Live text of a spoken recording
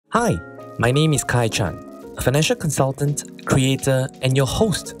Hi, my name is Kai Chan, a financial consultant, creator, and your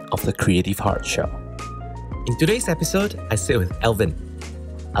host of the Creative Heart Show. In today's episode, I sit with Alvin,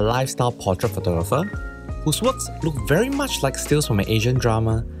 a lifestyle portrait photographer whose works look very much like stills from an Asian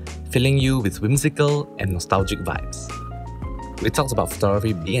drama, filling you with whimsical and nostalgic vibes. We talked about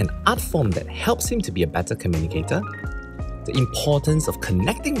photography being an art form that helps him to be a better communicator, the importance of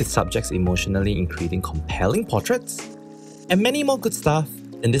connecting with subjects emotionally in creating compelling portraits, and many more good stuff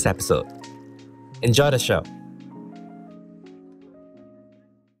in this episode. Enjoy the show.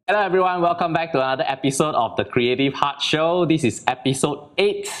 Hello everyone, welcome back to another episode of the Creative Heart Show. This is episode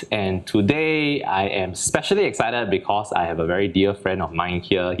 8 and today I am especially excited because I have a very dear friend of mine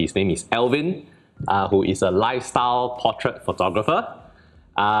here. His name is Alvin, who is a lifestyle portrait photographer.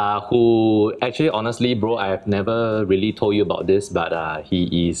 Who actually, honestly bro, I have never really told you about this, but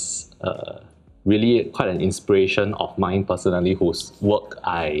he is really quite an inspiration of mine personally, whose work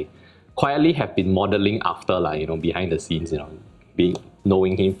I quietly have been modeling after, behind the scenes,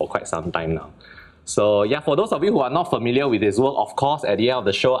 knowing him for quite some time now. So yeah, for those of you who are not familiar with his work, of course, at the end of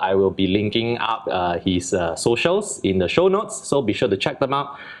the show, I will be linking up his socials in the show notes, so be sure to check them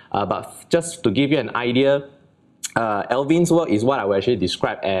out. But just to give you an idea, Alvin's work is what I would actually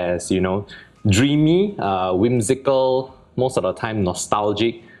describe as, dreamy, whimsical, most of the time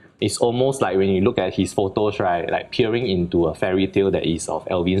nostalgic. It's almost like when you look at his photos, right, like peering into a fairy tale that is of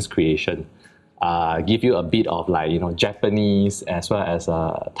Alvin's creation. Give you a bit of Japanese as well as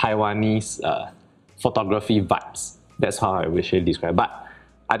Taiwanese photography vibes. That's how I would actually describe. But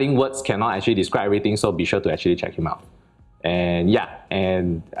I think words cannot actually describe everything, so be sure to actually check him out. And yeah,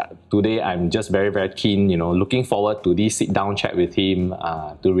 today I'm just very, very keen, looking forward to this sit-down chat with him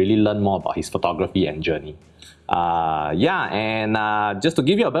to really learn more about his photography and journey. Just to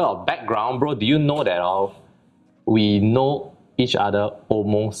give you a bit of background, bro, do you know that we know each other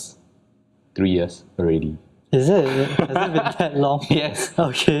almost 3 years already? Is it? Has it been that long? Yes.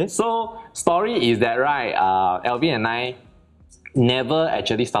 Okay. So, story is that, right, Alvin and I never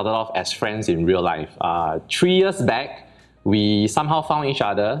actually started off as friends in real life. 3 years back, we somehow found each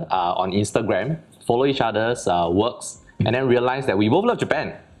other on Instagram, follow each other's works, and then realized that we both love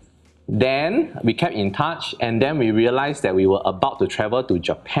Japan. Then we kept in touch, and then we realized that we were about to travel to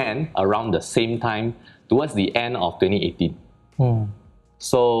Japan around the same time towards the end of 2018.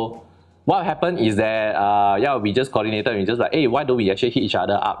 So what happened is that we just coordinated. We just like, hey, why don't we actually hit each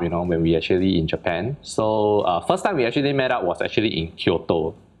other up, when we actually in Japan. So first time we actually met up was actually in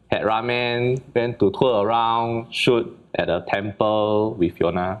Kyoto. Had ramen, went to tour around, shoot at a temple with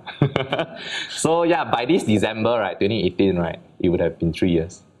Fiona. So yeah, by this December, right, 2018, right, it would have been 3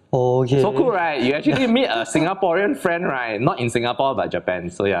 years. Okay. So cool, right? You actually meet a Singaporean friend, right? Not in Singapore, but Japan.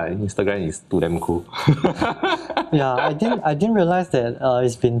 So yeah, Instagram is too damn cool. Yeah, I didn't realize that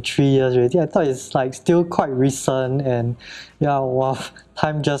it's been 3 years already. I thought it's like still quite recent, and yeah, wow,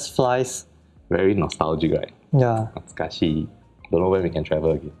 time just flies. Very nostalgic, right? Yeah. Natsukashi. Don't know when we can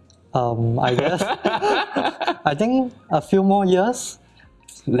travel again. I guess I think a few more years.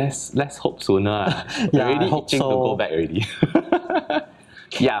 Let's hope sooner. Yeah, already I hope itching so. to go back already.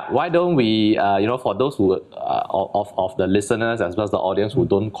 Yeah, why don't we, for those who of the listeners as well as the audience who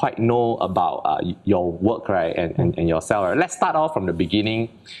don't quite know about your work, right, and yourself, right? Let's start off from the beginning.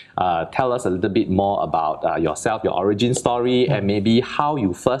 Tell us a little bit more about yourself, your origin story, and maybe how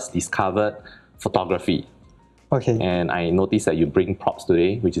you first discovered photography. Okay. And I noticed that you bring props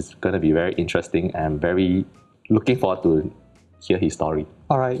today, which is going to be very interesting, and I'm very looking forward to hear his story.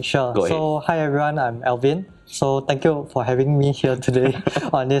 All right, sure. Go So hi everyone, I'm Alvin. So thank you for having me here today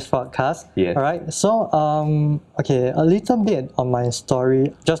on this podcast. Yeah. All right. So okay, a little bit on my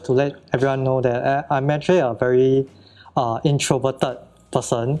story, just to let everyone know that I'm actually a very introverted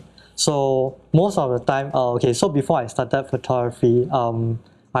person. So most of the time, so before I started photography,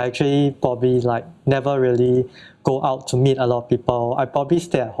 I actually probably never really go out to meet a lot of people. I probably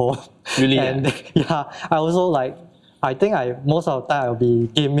stay at home. Really? And yeah, I also I think most of the time I'll be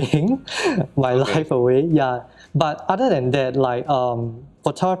gaming my life away. Yeah. But other than that,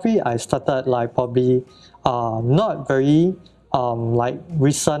 photography I started probably not very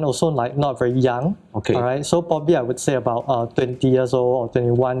recent, also not very young. Okay. All right. So probably I would say about 20 years old or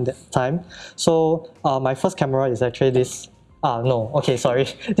 21 that time. So my first camera is actually this. No. Okay. Sorry.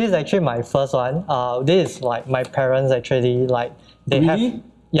 This is actually my first one. This is my parents actually they really? have.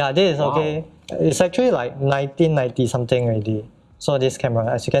 Yeah. This is wow. Okay. It's actually 1990 something already. So this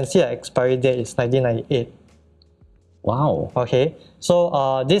camera, as you can see, the expiry date is 1998. Wow. Okay,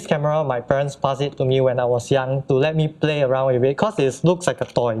 so this camera, my parents passed it to me when I was young to let me play around with it because it looks like a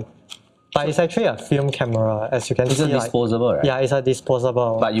toy. But it's actually a film camera, as you can It's see. a disposable, right? Yeah, it's a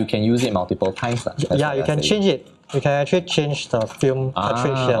disposable. But you can use it multiple times. Yeah, you can change it. You can actually change the film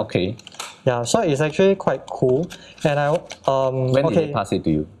cartridge here. Okay. Yeah, so it's actually quite cool. And When did they pass it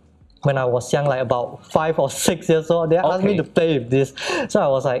to you? when I was young, like about 5 or 6 years old, they asked me to play with this. So I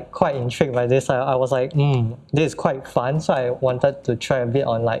was like quite intrigued by this. I was like, this is quite fun. So I wanted to try a bit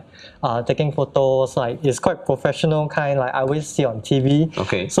on like taking photos. Like it's quite professional kind. Like I always see on TV.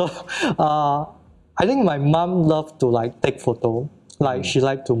 Okay. So I think my mom loved to like take photo. Like she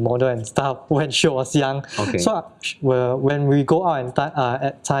liked to model and stuff when she was young. Okay. So when we go out and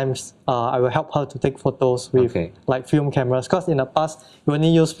at times, I will help her to take photos with like film cameras. Because in the past, we only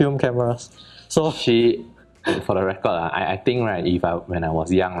use film cameras. So she, for the record, I think right, when I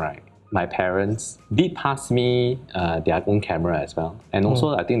was young, right, my parents did pass me their own camera as well. And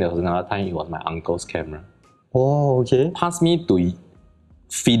also, I think there was another time it was my uncle's camera. Oh, okay. Pass me to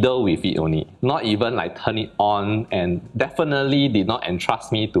fiddle with it only, not even like turn it on, and definitely did not entrust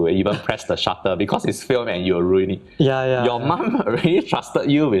me to even press the shutter because it's film and you'll ruin it. Yeah. Your mom already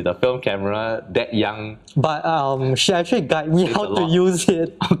trusted you with a film camera that young. But she actually guided me how to use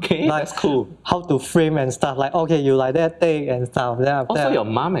it. Okay, like, that's cool. How to frame and stuff. Like, okay, you like that, take and stuff. Then after Also, your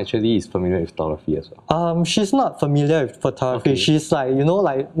mom actually is familiar with photography as well. She's not familiar with photography. Okay. She's like, you know,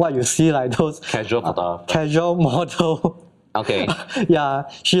 like what you see, like those Casual photography. casual model. Okay. Yeah,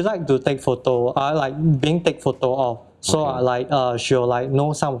 she like to take photo. I like being take photo of. So she'll like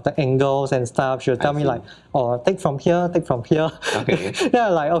know some of the angles and stuff. She'll tell me like, oh, take from here, take from here. Okay. Yeah,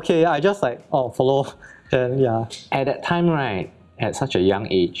 like okay, I just like follow. Then yeah. At that time, right, at such a young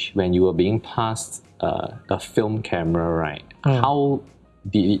age, when you were being passed a film camera, right, how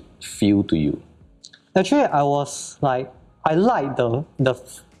did it feel to you? Actually, I was like, I like the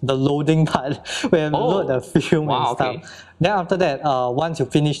loading part where you load the film and stuff. Okay. Then after that, once you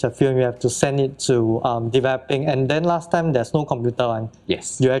finish the film, you have to send it to developing. And then last time there's no computer one.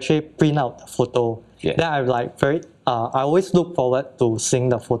 Yes. You actually print out the photo. Yes. Then I'm like I always look forward to seeing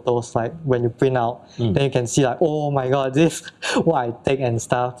the photos like when you print out. Then you can see like, oh my god, this what I take and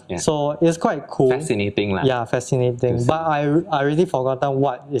stuff. Yeah. So it's quite cool. Fascinating. Yeah, fascinating. But I really forgotten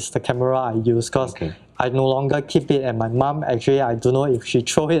what is the camera I use because I no longer keep it, and my mom actually, I don't know if she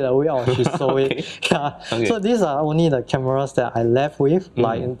throw it away or she sold it. Yeah. So these are only the cameras that I left with,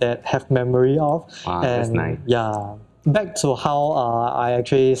 like that have memory of. Wow, and that's nice. yeah. Back to how I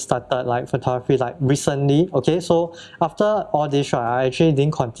actually started like photography like recently. Okay, so after all this, right, I actually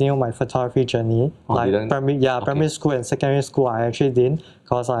didn't continue my photography journey. Primary school and secondary school I actually didn't,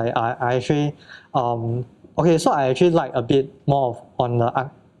 because I actually so I actually like a bit more on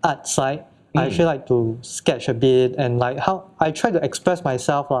the art side. I actually like to sketch a bit and like how I try to express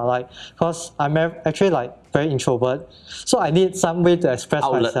myself like because I'm actually like very introvert, so I need some way to express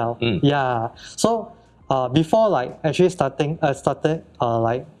myself. Yeah, so before like actually before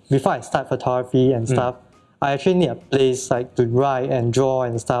I start photography and stuff, I actually need a place like to write and draw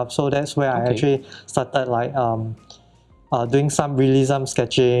and stuff. So that's where I actually started like doing some realism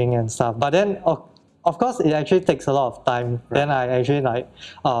sketching and stuff. But then of course it actually takes a lot of time. Then I actually like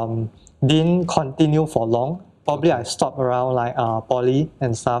didn't continue for long. Probably I stopped around like poly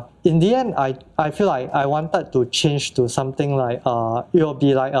and stuff. In the end, I feel like I wanted to change to something like it will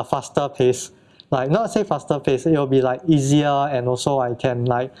be like a faster pace. Like not say faster pace, it will be like easier, and also I can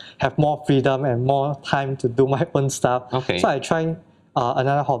like have more freedom and more time to do my own stuff. So I tried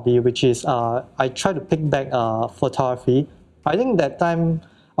another hobby, which is I try to pick back photography. I think that time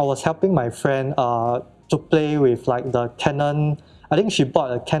I was helping my friend to play with like the Canon. I think she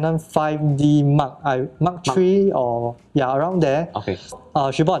bought a Canon 5D Mark III or around there.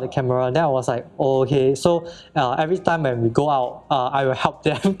 She bought the camera. Then I was like, oh, okay. So every time when we go out, I will help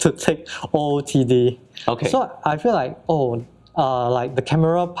them to take OOTD. So I feel like like the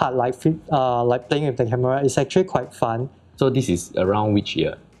camera part, like playing with the camera is actually quite fun. So this is around which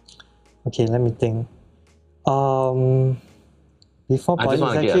year? Okay, let me think. Before I just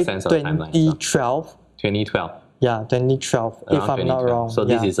want to get a sense of timeline. 2012. 2012. Yeah, 2012, if I'm not wrong. So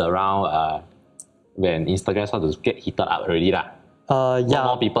this is around when Instagram started to get heated up already lah.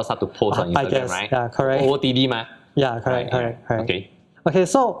 More people start to post on Instagram, I guess, right? Yeah, correct. OOTD ma. Yeah, correct. Okay,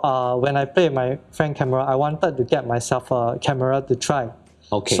 so when I play my friend camera, I wanted to get myself a camera to try.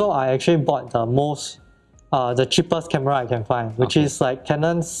 So I actually bought the cheapest camera I can find, which is like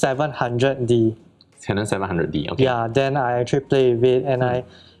Canon 700D. Canon 700D, okay. Yeah, then I actually play with it,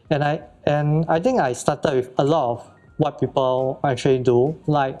 and I think I started with a lot of what people actually do.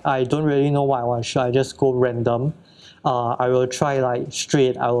 Like I don't really know what I want to shoot. I just go random. I will try like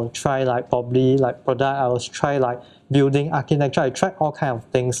street, I will try like probably like product, I will try like building architecture. I tried all kind of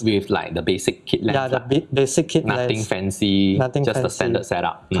things. With like the basic kit lens. Yeah, the basic kit Nothing lens. fancy, Nothing just the fancy. standard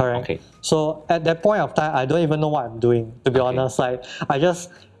setup. Correct. Okay. So at that point of time, I don't even know what I'm doing, to be honest. Like I just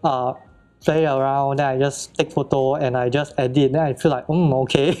play around, then I just take photo and I just edit. Then I feel like,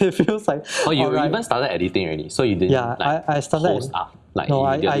 okay, it feels like. Oh, you alright. even started editing already, so you didn't I started. post up like No,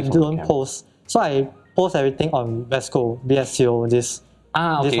 I immediately from the don't camera. post. So I post everything on VSCO, VSCO, this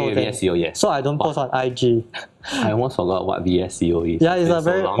Okay, whole thing. VSCO, yes. So I don't post on IG. I almost forgot what VSCO is. Yeah, it's a been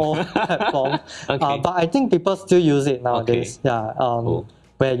so very long. old platform. Okay. But I think people still use it nowadays. Okay. Yeah. Cool.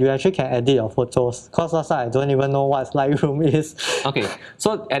 Where you actually can edit your photos. Because last time I don't even know what Lightroom is. Okay,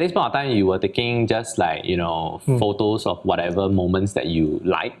 so at this point of time, you were taking just like, photos of whatever moments that you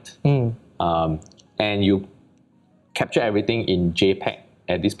liked, and you capture everything in JPEG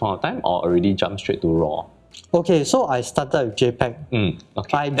at this point of time, or already jump straight to RAW? Okay, so I started with JPEG.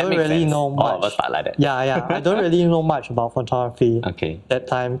 Okay, I that don't makes really sense. know much. All of us start like that. Yeah. I don't really know much about photography Okay. that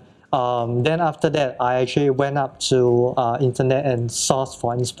time. Then after that, I actually went up to internet and sourced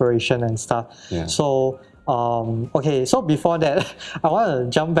for inspiration and stuff. Yeah. So okay, so before that, I want to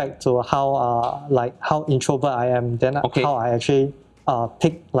jump back to how introvert I am. Then how I actually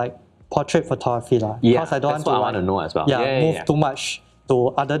pick like portrait photography lah. Yeah, Because I don't that's want to what I want to know as well. move too much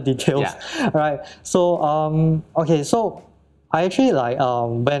to other details. Right. So okay, so I actually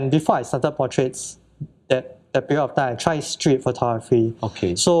before I started portraits, that period of time I tried street photography.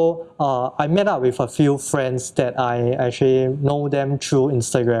 Okay. So I met up with a few friends that I actually know them through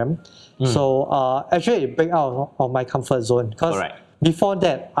Instagram. So actually it break out of my comfort zone because Alright. before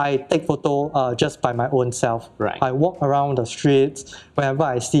that I take photo just by my own self. Right. I walk around the streets. Whenever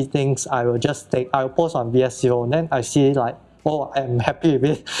I see things, I will post on VSCO. Then I see like, oh, I'm happy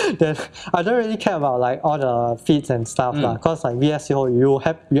with it. Then I don't really care about like all the feeds and stuff because like VSCO, you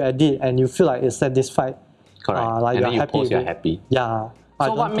edit and you feel like it's satisfied. Correct. Like and then you happy post, with you're it. happy. Yeah.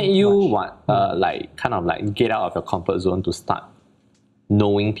 So what made you kind of get out of your comfort zone to start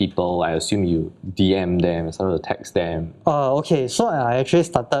knowing people? I assume you DM them, started to text them. Okay, so I actually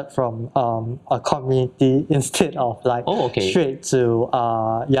started from a community instead of like straight to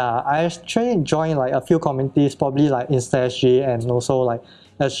I actually joined like a few communities, probably like InstaSG and also like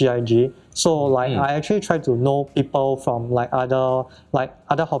SGIG. So like I actually try to know people from like other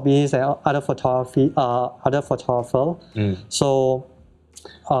hobbies and other photographers. So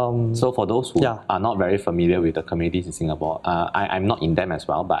for those who are not very familiar with the communities in Singapore, I'm not in them as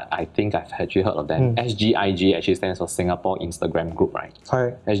well, but I think I've actually heard of them. SGIG actually stands for Singapore Instagram Group, right?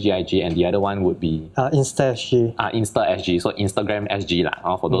 Correct. SGIG, and the other one would be InstaSG. InstaSG, so Instagram SG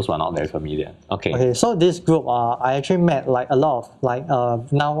lah, for those who are not very familiar. Okay, so this group, I actually met like a lot of like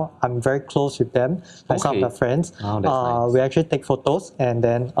now I'm very close with them, like some of the friends. Oh, that's nice. We actually take photos and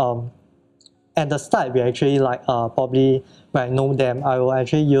then at the start we actually like probably when I know them, I will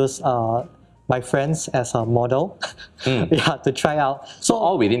actually use my friends as a model to try out. So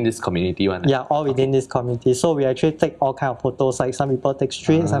all within this community one? Yeah, all within this community. So we actually take all kind of photos, like some people take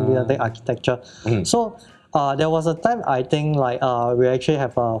street, some people take architecture. So there was a time I think like we actually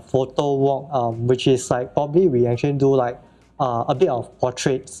have a photo walk, which is like probably we actually do like a bit of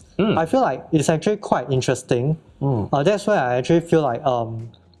portraits. I feel like it's actually quite interesting. That's why I actually feel like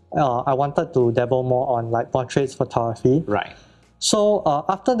I wanted to dabble more on like portraits photography. Right. So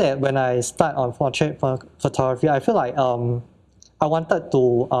after that, when I start on portrait photography, I feel like I wanted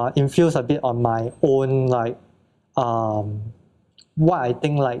to infuse a bit on my own like what I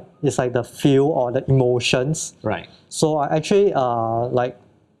think like is like the feel or the emotions. Right. So I actually like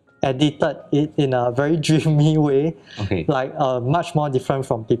edited it in a very dreamy way. Okay. Like much more different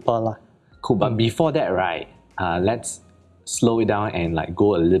from people lah. Cool. But before that, right? Let's slow it down and like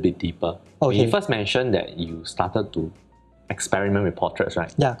go a little bit deeper. When you first mentioned that you started to experiment with portraits,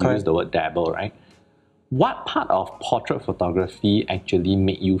 right? Yeah, correct. You use the word dabble, right? What part of portrait photography actually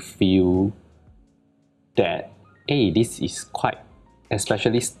made you feel that, hey, this is quite,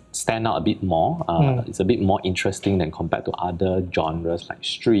 especially stand out a bit more, it's a bit more interesting than compared to other genres like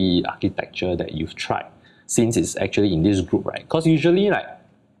street, architecture that you've tried, since it's actually in this group, right? Because usually, like,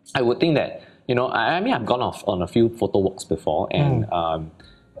 I would think that, I mean, I've gone off on a few photo walks before, and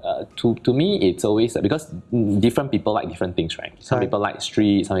to me, it's always because different people like different things, right? Some people like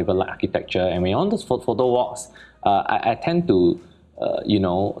street, some people like architecture, and when you're on those photo walks, I tend to,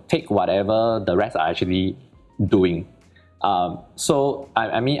 take whatever the rest are actually doing. So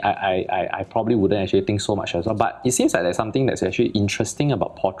I mean, I probably wouldn't actually think so much as well, but it seems like there's something that's actually interesting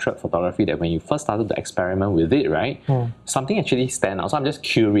about portrait photography, that when you first started to experiment with it, right, something actually stand out. So I'm just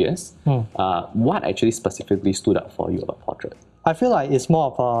curious, what actually specifically stood out for you about portrait? I feel like it's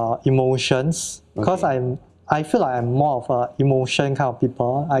more of emotions, because I feel like I'm more of a emotion kind of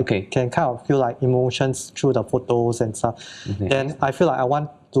people. I can kind of feel like emotions through the photos and stuff. Then I feel like I want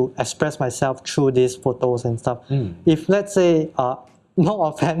to express myself through these photos and stuff. If let's say, no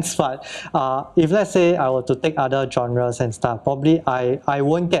offense, but if let's say I were to take other genres and stuff, probably I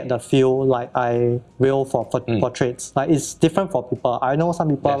won't get the feel like I will for portraits. Like it's different for people. I know some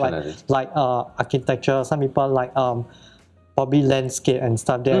people like architecture, some people like probably landscape and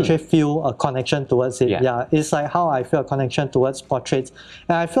stuff. They actually feel a connection towards it. Yeah, it's like how I feel a connection towards portraits.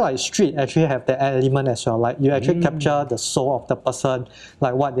 And I feel like street actually have that element as well. Like you actually capture the soul of the person,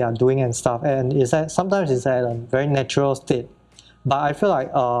 like what they are doing and stuff. And it's that sometimes it's at a very natural state. But I feel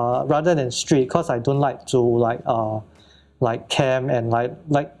like rather than street, because I don't like to like camp and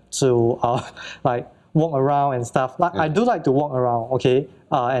like to like walk around and stuff. Like I do like to walk around, okay,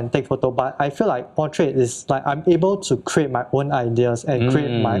 and take photo. But I feel like portrait is like I'm able to create my own ideas and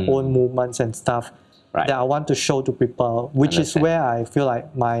create my own movements and stuff that I want to show to people, which is where I feel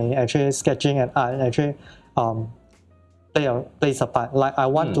like my actually sketching and art actually plays a part. Like I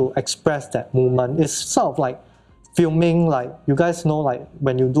want to express that movement. It's sort of like filming, like you guys know, like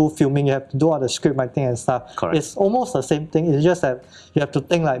when you do filming, you have to do all the script writing and stuff. It's almost the same thing. It's just that you have to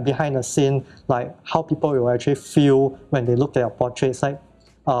think like behind the scene, like how people will actually feel when they look at your portraits. Like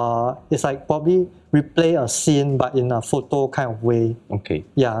it's like probably replay a scene but in a photo kind of way.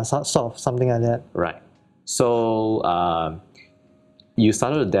 Yeah, sort of something like that. Right. So you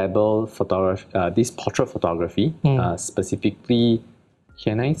started to dabble this portrait photography, specifically,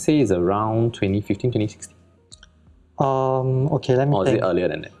 can I say is around 2015, 2016? Okay, let me think. Or is it earlier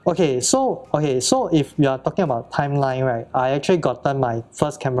than that? Okay, so if you are talking about timeline, right? I actually gotten my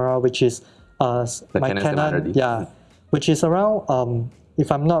first camera, which is my Canon, yeah, which is around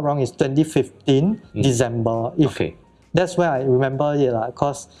if I'm not wrong, it's 2015 December. That's where I remember it,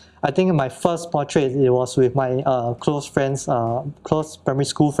 because I think my first portrait, it was with my close friends, close primary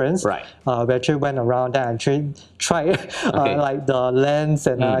school friends. We actually went around and actually tried like the lens,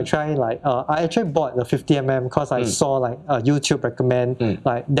 and I tried like I actually bought the 50mm because I saw like YouTube recommend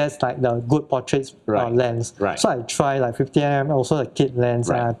like that's like the good portraits lens. So I tried like 50mm, also the kit lens,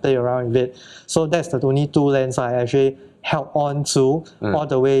 and I play around with it. So that's the only two lenses I actually held on to all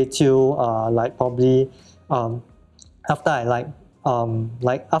the way till like probably after I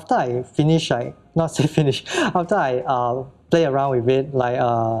after I finish, like not say finish, after I play around with it, like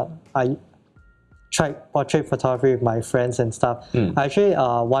I tried portrait photography with my friends and stuff. I actually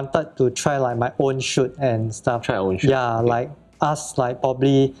wanted to try like my own shoot and stuff. Yeah, like ask like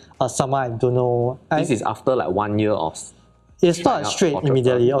probably someone I don't know. This is after like 1 year of. It's not straight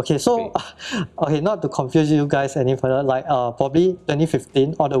immediately. Okay, so not to confuse you guys any further, like probably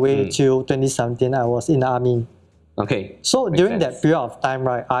 2015 all the way till 2017, I was in the army. So during that period of time,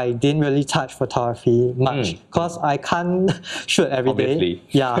 right, I didn't really touch photography much because I can't shoot every day.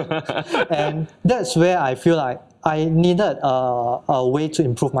 Yeah, and that's where I feel like I needed a way to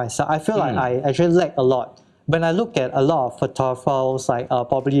improve myself. I feel like I actually lack a lot. When I look at a lot of photographers, like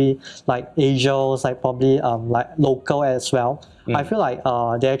probably like Asians, like probably like local as well, I feel like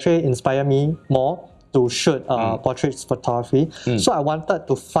they actually inspire me more to shoot portrait photography. So I wanted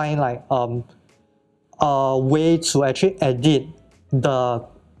to find like a way to actually edit the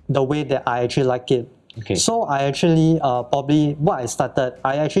way that I actually like it. So I actually probably what I started,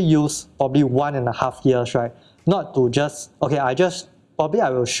 I actually used probably 1.5 years, right? Not to just I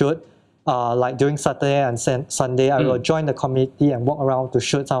will shoot like during Saturday and Sunday, I will join the community and walk around to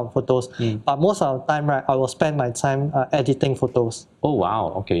shoot some photos. But most of the time, right, I will spend my time editing photos. Oh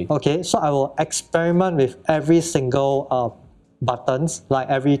wow, okay. So I will experiment with every single buttons, like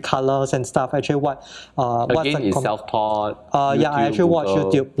every colors and stuff. Actually, again is self-taught. Yeah, I actually watch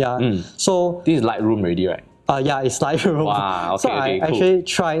YouTube. Yeah. So this is Lightroom already, right? Yeah, it's Lightroom. Wow, so I actually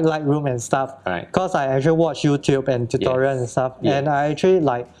try Lightroom and stuff because I actually watch YouTube and tutorials and stuff, and I actually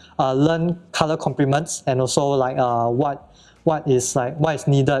like learn color complements and also like what is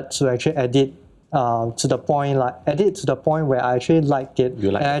needed to actually edit to the point where I actually like it.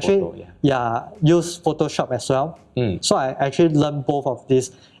 You like and the actually, photo, use Photoshop as well. So I actually learned both of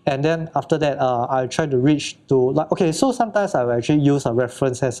these. And then after that, I'll try to reach to so sometimes I will actually use a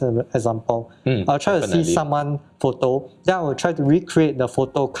reference as an example. I'll try to see someone photo, then I will try to recreate the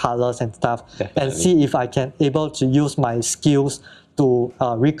photo colors and stuff and see if I can able to use my skills to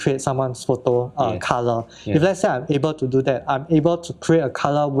recreate someone's photo color. If let's say I'm able to do that, I'm able to create a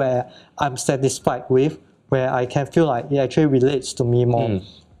color where I'm satisfied with, where I can feel like it actually relates to me more.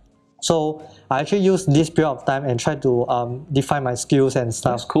 So I actually use this period of time and try to define my skills and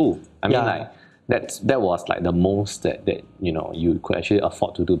stuff. That's cool. I mean, like that was like the most that you know you could actually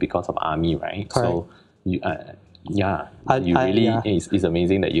afford to do because of army, right? Correct. So you it's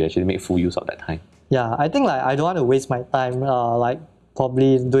amazing that you actually make full use of that time. Yeah, I think like I don't want to waste my time like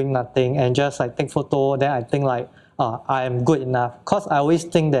probably doing nothing and just like take photo. Then I think like I am good enough, because I always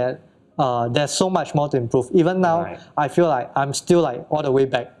think that there's so much more to improve. Even now, I feel like I'm still like all the way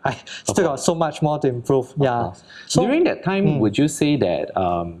back. I still got so much more to improve. So during that time, would you say that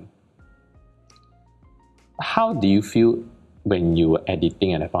how do you feel when you were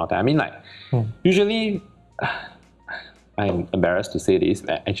editing at that point of time? I mean, like usually. I'm embarrassed to say this,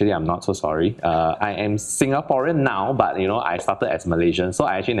 but actually I'm not so sorry. I am Singaporean now, but you know, I started as Malaysian, so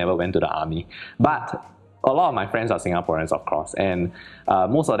I actually never went to the army. But a lot of my friends are Singaporeans, of course, and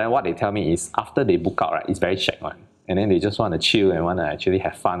most of them, what they tell me is after they book out, right, it's very check one, and then they just want to chill and want to actually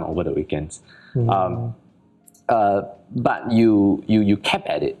have fun over the weekends. But you kept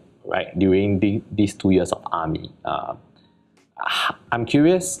at it, right, during these 2 years of army. I'm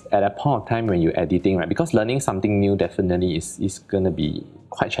curious at that point of time when you're editing, right? Because learning something new definitely is going to be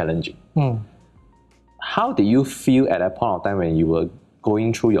quite challenging. How did you feel at that point of time when you were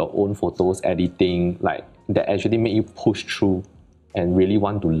going through your own photos, editing, like that actually made you push through and really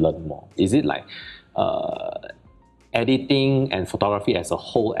want to learn more? Is it like editing and photography as a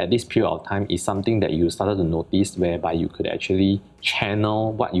whole at this period of time is something that you started to notice whereby you could actually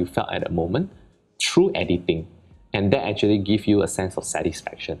channel what you felt at the moment through editing? And that actually give you a sense of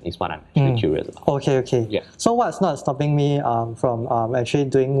satisfaction is what I'm actually curious about. Okay. Yeah. So what's not stopping me from actually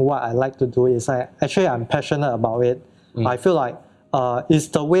doing what I like to do is actually I'm passionate about it. I feel like it's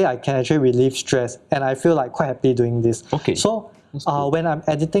the way I can actually relieve stress, and I feel like quite happy doing this. Okay. So when I'm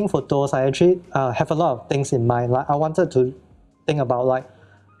editing photos, I actually have a lot of things in mind. Like I wanted to think about like,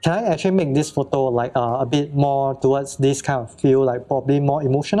 can I actually make this photo like a bit more towards this kind of feel, like probably more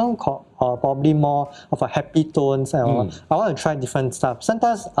emotional, or probably more of a happy tones. I want to try different stuff.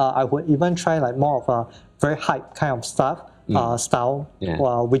 Sometimes I would even try like more of a very hype kind of stuff, style,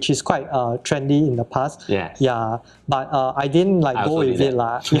 which is quite trendy in the past. But I didn't like go with it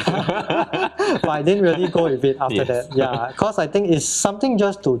lah. But I didn't really go with it after that. Because I think it's something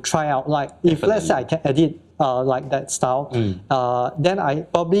just to try out. Like if let's say I can edit like that style, then I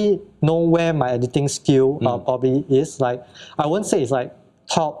probably know where my editing skill probably is. Like I won't say it's like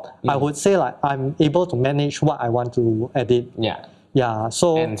top. I would say like I'm able to manage what I want to edit.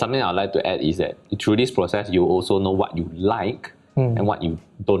 So and something I'd like to add is that through this process you also know what you like and what you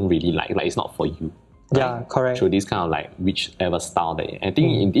don't really like it's not for you, right? Correct. Through this kind of like whichever style that I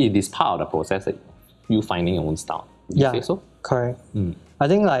think indeed this part of the process that you finding your own style. Would you say so? Correct. I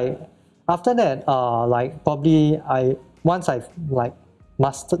think like after that like probably once I like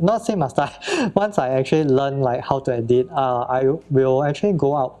once I actually learn like how to edit, I will actually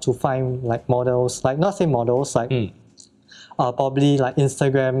go out to find like models, like not say models, like probably like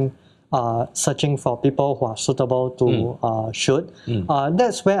Instagram, searching for people who are suitable to shoot.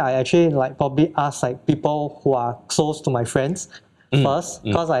 That's where I actually like probably ask like people who are close to my friends first,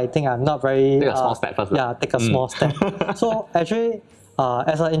 because I think I'm not very take a small step first. Take a small step. So actually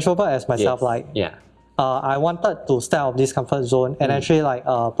as an introvert as myself, I wanted to step out of this comfort zone and actually like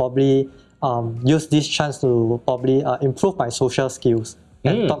probably use this chance to probably improve my social skills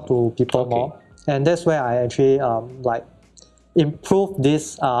and talk to people more. And that's where I actually like improve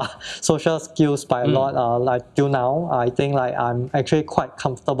this social skills by a lot. Like till now, I think like I'm actually quite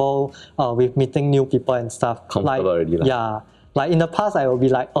comfortable with meeting new people and stuff. Comfortable already, like in the past, I would be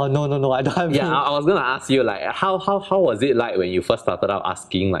like, oh no, I don't have. I was gonna ask you like how was it like when you first started out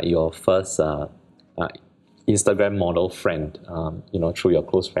asking like your first Instagram model friend, through your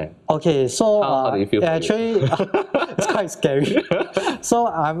close friend? Okay, so how do you feel? Actually, it's quite scary. So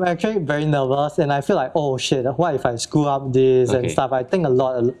I'm actually very nervous, and I feel like, oh shit, what if I screw up this and stuff? I think a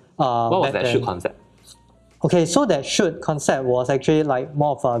lot. What was that shoot concept? Okay, so that shoot concept was actually like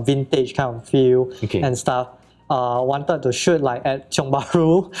more of a vintage kind of feel and stuff. Wanted to shoot like at Tiong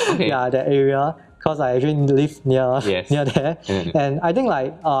Bahru, that area, because I actually live near there, and I think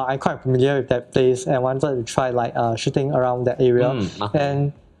like I'm quite familiar with that place and wanted to try like shooting around that area.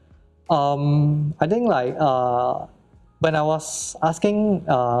 And I think like when I was asking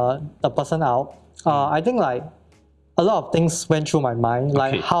the person out, I think like a lot of things went through my mind,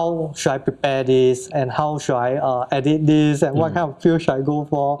 like how should I prepare this and how should I edit this and what kind of feel should I go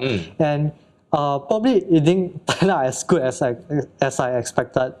for. And Probably it didn't turn out as good as I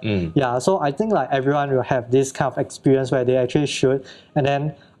expected. Yeah, so I think like everyone will have this kind of experience where they actually shoot, and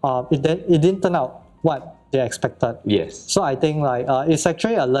then it didn't turn out what they expected. Yes. So I think like it's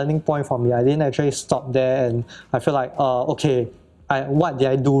actually a learning point for me. I didn't actually stop there, and I feel like okay, what did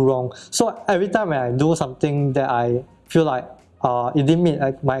I do wrong? So every time when I do something that I feel like it didn't meet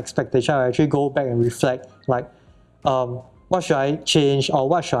like, my expectation, I actually go back and reflect like what should I change or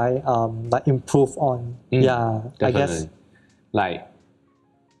what should I like improve on? Yeah, Definitely. I guess. Like,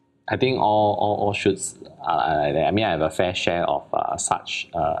 I think all shoots are like that. I mean, I have a fair share of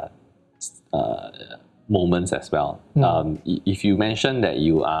such moments as well. If you mention that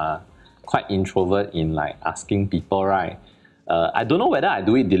you are quite introvert in like asking people, right? I don't know whether I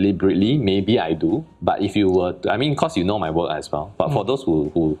do it deliberately. Maybe I do. But if you were to, I mean, because you know my work as well. But for those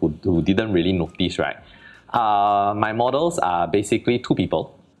who didn't really notice, right? My models are basically two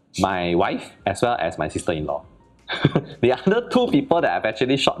people, my wife as well as my sister-in-law. The other two people that I've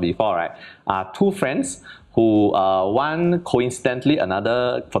actually shot before, right, are two friends who, one coincidentally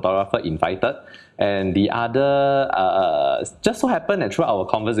another photographer invited, and the other just so happened that through our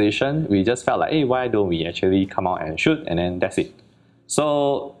conversation, we just felt like, hey, why don't we actually come out and shoot, and then that's it.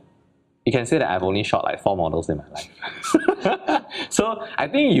 So you can say that I've only shot like 4 models in my life. So I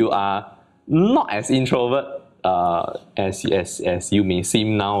think you are not as introvert as you may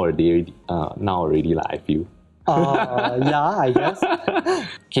seem nowadays. Already, like, I feel. Yeah, I guess.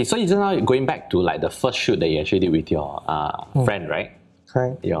 Okay, so you just now going back to like the first shoot that you actually did with your friend, right?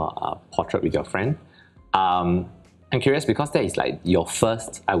 Correct. Your portrait with your friend. I'm curious because that is like your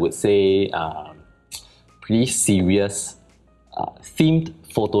first, I would say, pretty serious themed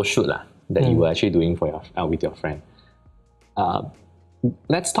photo shoot that you were actually doing for your with your friend.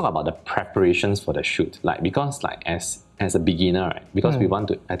 Let's talk about the preparations for the shoot. Like, because like as a beginner, right? Because we want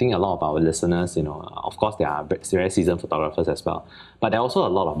to, I think a lot of our listeners, you know, of course there are very seasoned photographers as well, but there are also a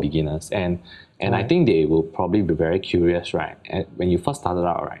lot of beginners, and I think they will probably be very curious, right? And when you first started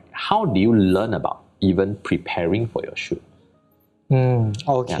out, right, how do you learn about even preparing for your shoot?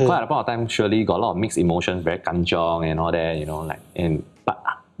 Okay. Yeah, quite at a point of time, surely you got a lot of mixed emotions, very kanjong and all that, you know, like, but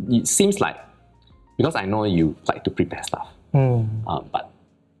it seems like, because I know you like to prepare stuff, but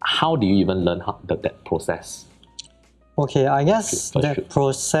how do you even learn that process? Okay, I guess that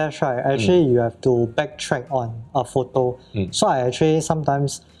process, right, actually you have to backtrack on a photo. So I actually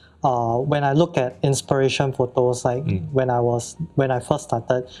sometimes, when I look at inspiration photos, like when I first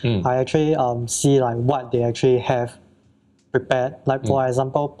started, I actually see like what they actually have prepared, like for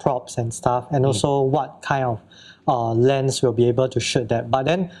example props and stuff, and also what kind of lens will be able to shoot that. But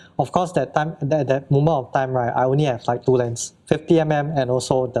then of course that moment of time, right, I only have like 2 lenses, 50mm and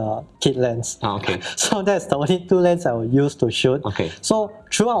also the kit lens. Okay. So that's the only 2 lenses I will use to shoot. Okay. So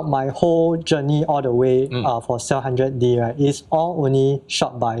throughout my whole journey all the way for 700D, right, it's all only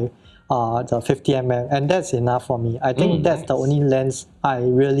shot by the 50mm, and that's enough for me. I think that's the only lens I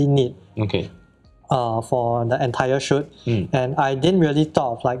really need. Okay. For the entire shoot, and I didn't really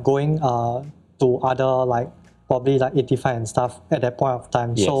thought of like going to other like probably like 85 and stuff at that point of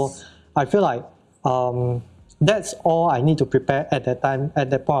time. So I feel like that's all I need to prepare at that time, at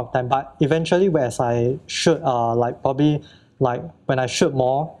that point of time. But eventually, as I shoot, like probably like when I shoot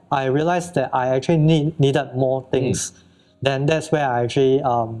more, I realized that I actually needed more things. Then that's where I actually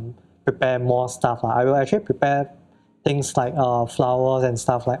prepare more stuff. I will actually prepare things like flowers and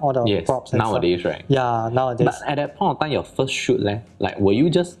stuff, like all the props and nowadays, stuff. right? Yeah, nowadays. But at that point of time, your first shoot, like, were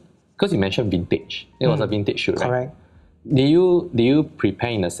you just, because you mentioned vintage, it was a vintage shoot, right? Correct. Do you prepare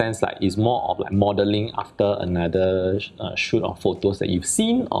in a sense like it's more of like modeling after another shoot of photos that you've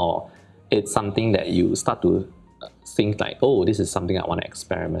seen, or it's something that you start to think like, oh, this is something I want to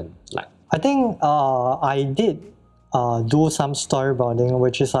experiment? Like, I think I did do some storyboarding,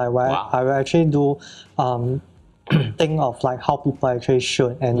 which is like where I will actually do think of like how people actually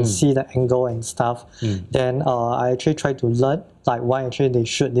shoot and see the angle and stuff. Then I actually try to learn like why actually they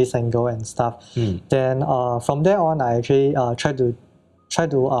shoot this angle and stuff. Then from there on, I actually try to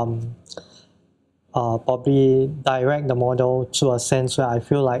probably direct the model to a sense where I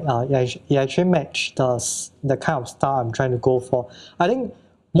feel like it actually match the kind of style I'm trying to go for. I think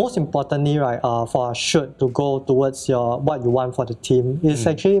most importantly, right, for a shoot to go towards what you want for the theme is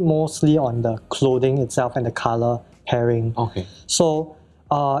actually mostly on the clothing itself and the color pairing. Okay. So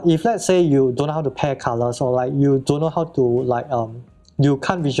if let's say you don't know how to pair colors, or like you don't know how to like you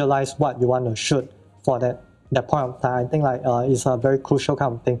can't visualize what you want to shoot for that point of time, I think like it's a very crucial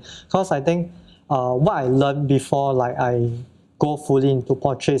kind of thing. Because I think what I learned before like I go fully into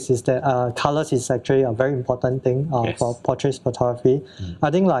portraits is that colors is actually a very important thing for portrait photography.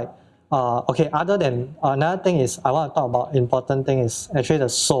 I think like okay, other than another thing is I want to talk about important thing is actually the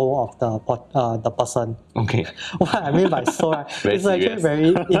soul of the person. Okay. What I mean by soul, right? Very It's actually serious. very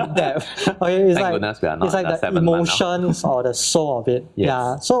in depth. Okay, it's Thank like goodness we are not it's like at the the 7th month now. emotions or the soul of it. Yes.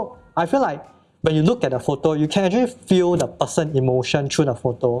 Yeah. So I feel like when you look at the photo, you can actually feel the person emotion through the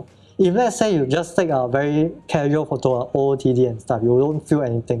photo. If let's say you just take a very casual photo, OOTD and stuff, you don't feel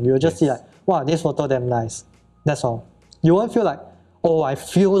anything. You just see like, wow, this photo damn nice. That's all. You won't feel like, oh, I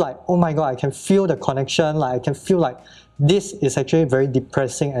feel like, oh my god, I can feel the connection. Like I can feel like this is actually very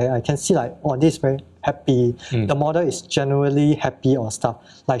depressing. I can see like, oh, this is very happy. The model is generally happy or stuff.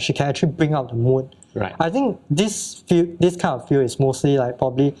 Like she can actually bring out the mood. Right. I think this kind of feel is mostly like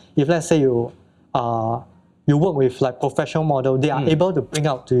probably if let's say you work with like professional model, they are able to bring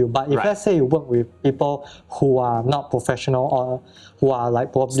out to you. But if let's say you work with people who are not professional or who are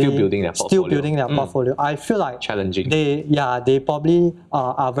like probably Still building their portfolio. I feel like Challenging. They probably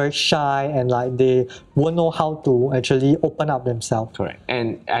are very shy and like they won't know how to actually open up themselves. Correct.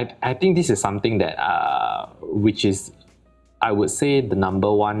 And I think this is something that which is, I would say, the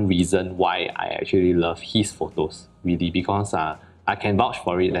number one reason why I actually love his photos, really, because I can vouch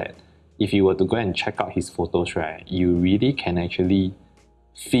for it that if you were to go and check out his photos, right, you really can actually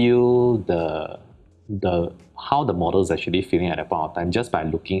feel the how the model is actually feeling at that point of time just by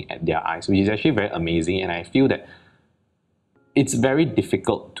looking at their eyes, which is actually very amazing. And I feel that it's very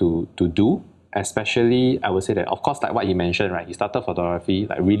difficult to do, especially, I would say that, of course, like what he mentioned, right, he started photography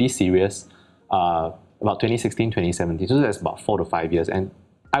like really serious about 2016, 2017, so that's about 4 to 5 years. And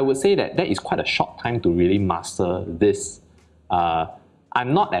I would say that that is quite a short time to really master this.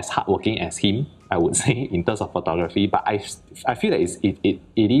 I'm not as hardworking as him, I would say, in terms of photography, but I feel that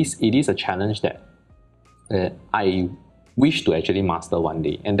it is a challenge that I wish to actually master one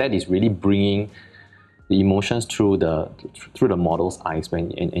day, and that is really bringing the emotions through the model's eyes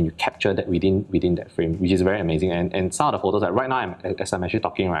and you capture that within that frame, which is very amazing. And some of the photos that right now, as I'm actually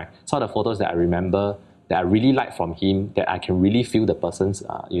talking, right, some of the photos that I remember that I really like from him, that I can really feel the person's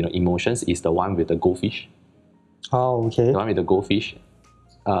emotions, is the one with the goldfish. Oh, okay. The one with the goldfish.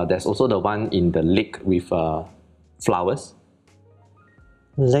 There's also the one in the lake with flowers.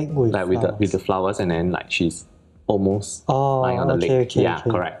 Lake with like flowers. with the flowers, and then like she's almost lying on the lake. Okay.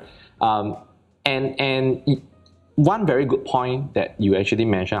 Correct. And one very good point that you actually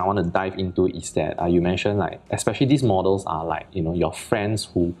mentioned, I want to dive into, is that you mentioned like, especially these models are like, your friends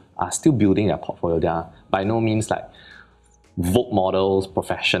who are still building their portfolio. They are by no means like Vogue models,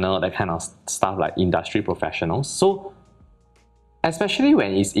 professional, that kind of stuff, like industry professionals. So especially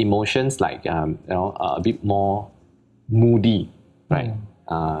when it's emotions like a bit more moody, right?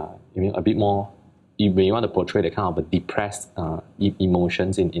 A bit more, when you want to portray the kind of a depressed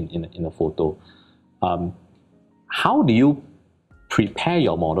emotions in a photo. How do you prepare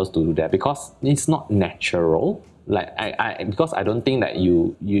your models to do that? Because it's not natural. Like because I don't think that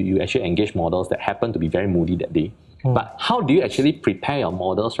you actually engage models that happen to be very moody that day. But how do you actually prepare your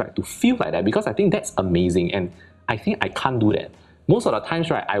models, right, to feel like that? Because I think that's amazing, and I think I can't do that. Most of the times,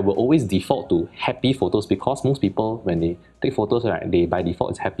 right, I will always default to happy photos, because most people, when they take photos, right, they by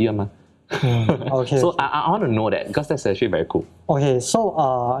default is happier, man. Okay. So I want to know that, because that's actually very cool. Okay,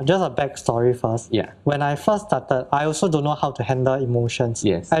 so just a backstory first. Yeah. When I first started, I also don't know how to handle emotions.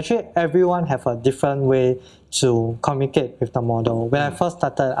 Yes. Actually, everyone have a different way to communicate with the model. When I first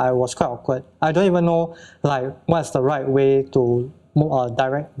started, I was quite awkward. I don't even know like what's the right way to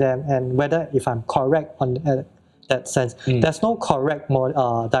direct them, and whether if I'm correct on that sense. There's no correct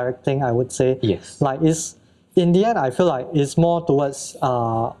directing, I would say. Yes. Like it's, in the end, I feel like it's more towards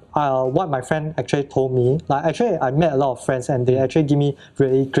what my friend actually told me. Like actually, I met a lot of friends and they actually give me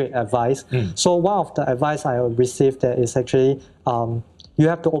really great advice. So one of the advice I received that is actually you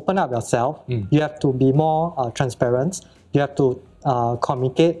have to open up yourself. You have to be more transparent. You have to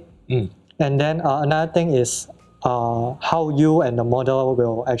communicate. And then another thing is how you and the model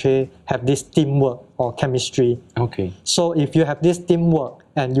will actually have this teamwork or chemistry. Okay. So if you have this teamwork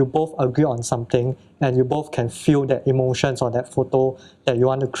and you both agree on something and you both can feel that emotions or that photo that you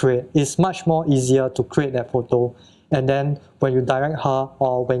want to create, it's much more easier to create that photo. And then when you direct her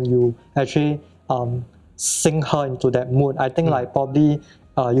or when you actually sink her into that mood, I think like probably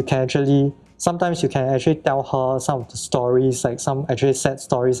you can actually, sometimes you can actually tell her some of the stories, like some actually sad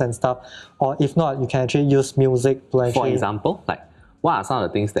stories and stuff. Or if not, you can actually use music to actually... For example, like what are some of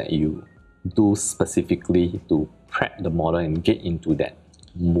the things that you do specifically to prep the model and get into that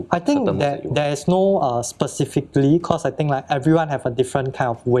mood? I think that there is no specifically, because I think like everyone have a different kind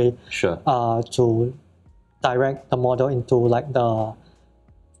of way to direct the model into like the...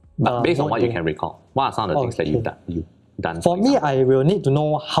 But based on what you can recall, what are some of the things that you done? For me, I will need to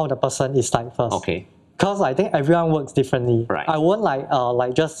know how the person is like first. Okay. Because I think everyone works differently. Right. I won't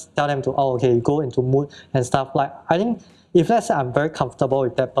like just tell them to, oh, okay, go into mood and stuff. Like, I think if let's say I'm very comfortable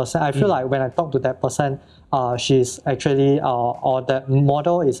with that person, I feel like when I talk to that person, she's actually, or the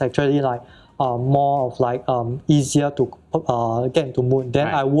model is actually like more of like easier to get into mood, then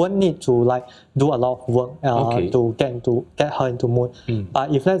Right. I won't need to like do a lot of work to get her into mood.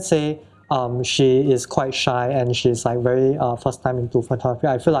 But if let's say she is quite shy and she's like very first time into photography,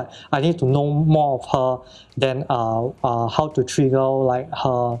 I feel like I need to know more of her than how to trigger like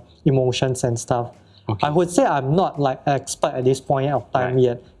her emotions and stuff. Okay. I would say I'm not like expert at this point of time Right.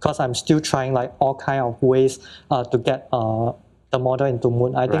 yet, because I'm still trying like all kind of ways to get the model into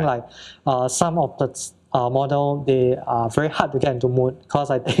mood. I think Right. like some of the model, they are very hard to get into mood,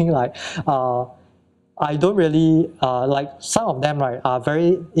 because I think like I don't really like some of them, right, are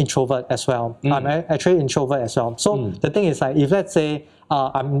very introvert as well. I'm actually introvert as well. So the thing is like, if let's say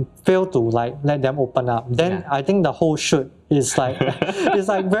I'm fail to like let them open up, then I think the whole shoot is like it's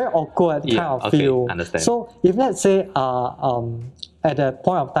like very awkward kind of okay, feel. understand. So if let's say at that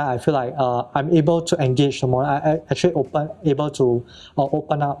point of time, I feel like I'm able to engage them more. I actually able to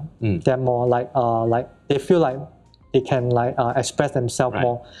open up them more. Like they feel like they can like express themselves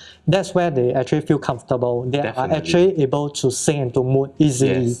more. That's where they actually feel comfortable. They Definitely. are actually able to sing into mood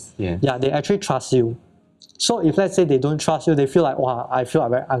easily. Yes, yes. Yeah, they actually trust you. So if let's say they don't trust you, they feel like, wow, I feel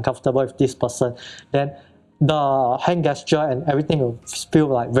very uncomfortable with this person, then the hand gesture and everything will feel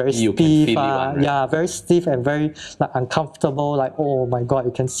like very You can stiff. feel it one, right? Yeah, very stiff and very like uncomfortable. Like, oh my god,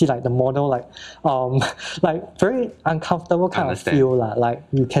 you can see like the model like like very uncomfortable kind Understand. of feel. Like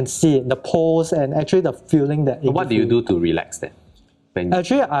you can see it, the pose and actually the feeling that it What do gives you do to relax then? When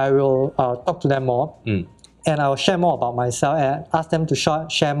Actually, I will talk to them more, and I will share more about myself and ask them to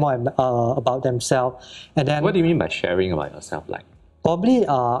share more about themselves. And then what do you mean by sharing about yourself? Like, probably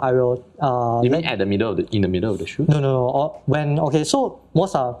I will. you mean in the middle of the shoot? No. Okay, so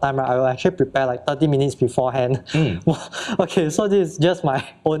most of the time, right, I will actually prepare like 30 minutes beforehand. Okay, so this is just my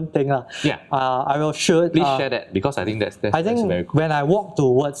own thing. Yeah. I will shoot. Please share that, because I think that's I think very cool. when I walk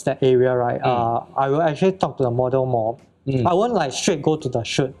towards that area, right, I will actually talk to the model more. I won't like straight go to the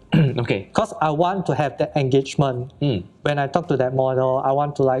shoot. Okay. Because I want to have that engagement. When I talk to that model, I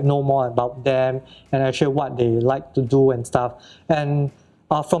want to like know more about them and actually what they like to do and stuff. And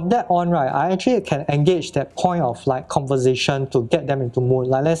from that on, right, I actually can engage that point of like conversation to get them into mood.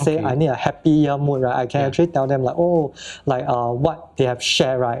 Like let's say I need a happier mood, right? I can actually tell them like, oh, like what they have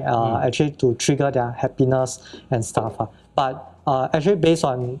shared, right? Actually to trigger their happiness and stuff. But actually based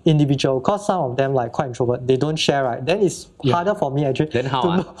on individual, because some of them like quite introvert, they don't share, right? Then it's harder for me actually Then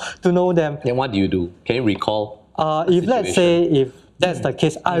how, to know them. Then what do you do? Can you recall? If let's say if that's the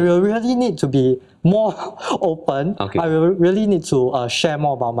case, I will really need to be more open. Okay. I will really need to share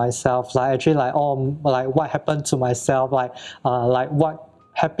more about myself. Like actually like like what happened to myself, like what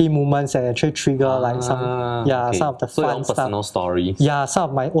happy moments that actually trigger like some some of the so your fun own stuff. personal stories. Yeah,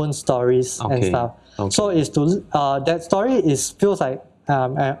 some of my own stories and stuff. So it's to that story feels like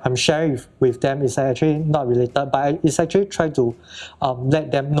I'm sharing with them is actually not related, but it's actually try to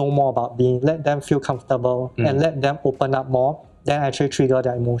let them know more about me, let them feel comfortable, and let them open up more. Then actually trigger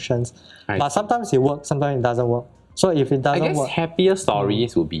their emotions. But sometimes it works, sometimes it doesn't work. So if it doesn't I guess work, happier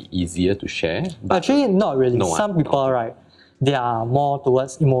stories will be easier to share. But actually not really. No, Some people, right, they are more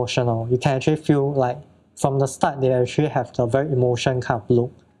towards emotional. You can actually feel like from the start they actually have the very emotion kind of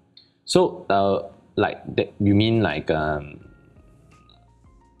look. so, like that, you mean like I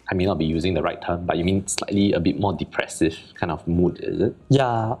may not be using the right term, but you mean slightly a bit more depressive kind of mood, is it?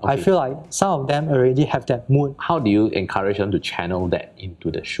 Yeah, I feel like some of them already have that mood. How do you encourage them to channel that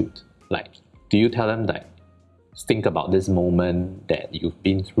into the shoot? Like, do you tell them like, think about this moment that you've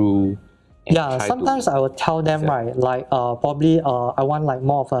been through? And Yeah, try sometimes I will tell them, right, like probably I want like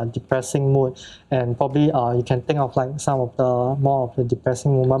more of a depressing mood, and probably you can think of like some of the more of the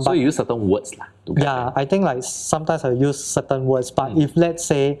depressing moment. So But you use certain words lah. To get yeah, them. I think like sometimes I use certain words, but if let's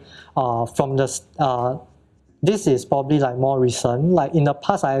say from the this is probably like more recent. Like in the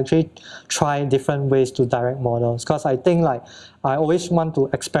past, I actually try different ways to direct models, because I think like I always want to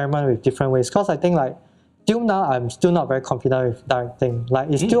experiment with different ways, because I think like till now I'm still not very confident with directing. Like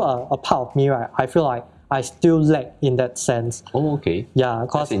it's still a part of me, right? I feel like I still lack in that sense. Oh, okay. Yeah,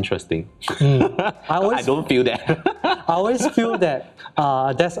 That's because interesting. I don't feel that. I always feel that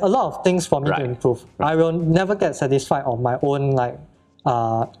there's a lot of things for me to improve. I will never get satisfied on my own like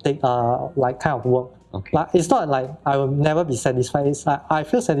like kind of work. Okay. Like it's not like I will never be satisfied. It's like I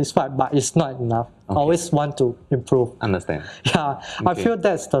feel satisfied, but it's not enough. I always want to improve. Understand. Yeah, I feel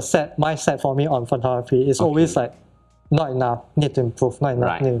that's the mindset for me on photography. It's always like not enough, need to improve, not enough,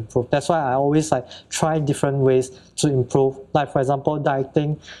 Right. need to improve. That's why I always like try different ways to improve. Like for example,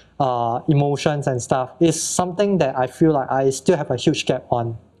 directing emotions and stuff is something that I feel like I still have a huge gap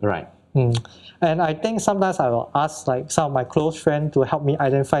on. Right. And I think sometimes I will ask like some of my close friends to help me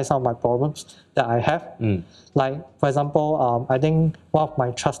identify some of my problems that I have. Like for example, I think one of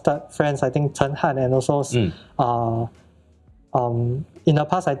my trusted friends, I think Chen Han, and also in the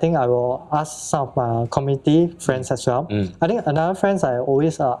past, I think I will ask some of my community friends as well. I think another friends I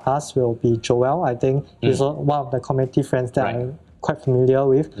always ask will be Joel. I think he's one of the community friends that I'm quite familiar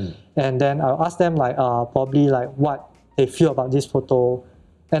with. And then I'll ask them like probably like what they feel about this photo.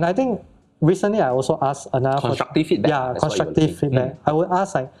 And I think recently I also asked another Constructive feedback. Yeah, That's what you were constructive saying. feedback. I would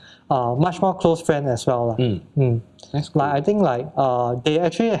ask like much more close friends as well. That's cool. Like I think like they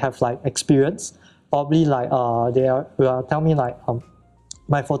actually have like experience. Probably like they will tell me like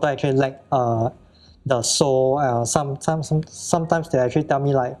my photo actually lack the soul. Sometimes they actually tell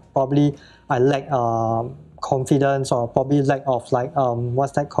me like probably I lack confidence, or probably lack of like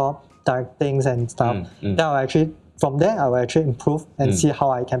what's that called, directings and stuff. Then I'll actually from there I will actually improve and see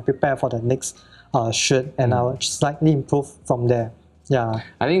how I can prepare for the next shoot, and I will slightly improve from there. Yeah.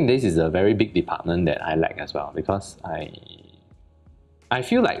 I think this is a very big department that I lack as well, because I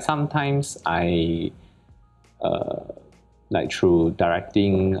feel like sometimes I like through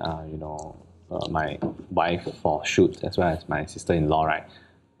directing my wife for shoots as well as my sister-in-law, right,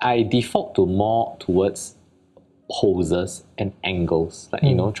 I default to more towards poses and angles, like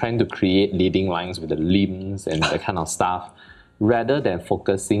trying to create leading lines with the limbs and that kind of stuff, rather than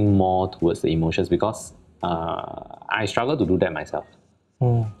focusing more towards the emotions, because I struggle to do that myself.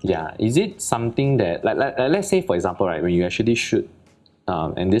 Yeah, is it something that like let's say for example, right, when you actually shoot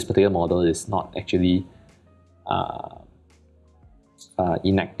and this particular model is not actually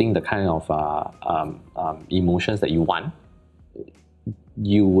enacting the kind of emotions that you want,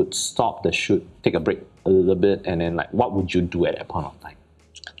 you would stop the shoot, take a break a little bit, and then like what would you do at that point of time?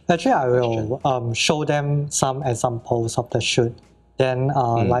 Actually, I will show them some examples of the shoot. Then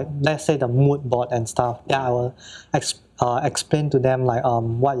like let's say the mood board and stuff. Then I will explain to them like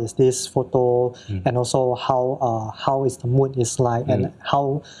what is this photo, and also how is the mood is like, and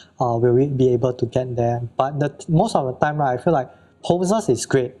how will we be able to get there. But most of the time, right, I feel like poses is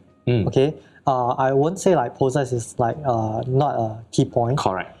great. Okay, I won't say like poses is like not a key point.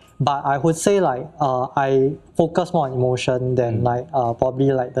 Correct. But I would say like I focus more on emotion than like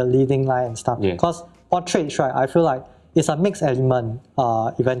probably like the leading line and stuff. Because portraits, right, I feel like it's a mixed element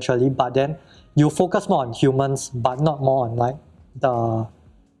eventually, but then you focus more on humans, but not more on like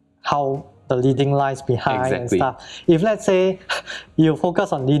how the leading lines behind and stuff. If let's say you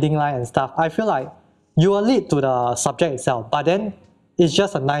focus on leading line and stuff, I feel like you will lead to the subject itself, but then it's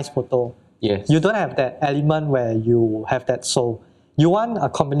just a nice photo. Yes. You don't have that element where you have that soul. You want a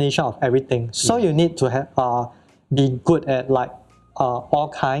combination of everything. So you need to have be good at like all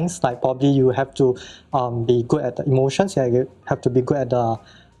kinds. Like probably you have to be good at the emotions. You have to be good at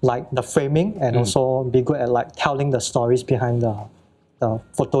the framing, and also be good at like telling the stories behind the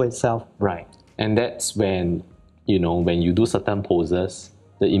photo itself. Right. And that's when when you do certain poses,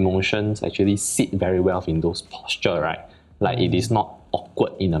 the emotions actually sit very well in those posture, right? Like it is not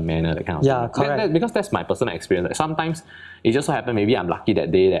awkward in a manner, that kind of thing. Correct. Because that's my personal experience. Like sometimes it just so happens, maybe I'm lucky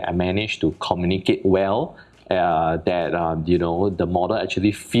that day that I managed to communicate well, that the model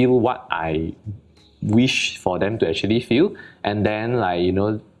actually feel what I wish for them to actually feel, and then like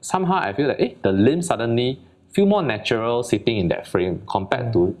somehow I feel like the limbs suddenly feel more natural sitting in that frame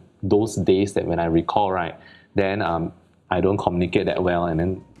compared to those days that when I recall, right, then I don't communicate that well, and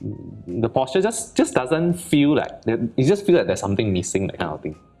then the posture just doesn't feel like, it just feels like there's something missing, that kind of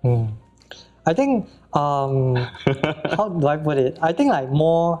thing. I think how do I put it? I think like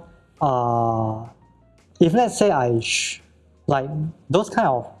more if let's say like those kind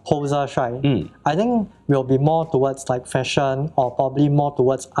of poses, right? I think will be more towards like fashion, or probably more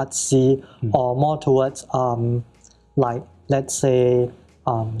towards artsy, or more towards like let's say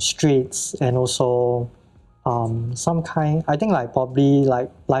streets, and also some kind, I think like probably like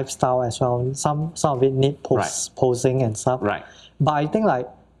lifestyle as well. Some of it need posing and stuff. Right. But I think like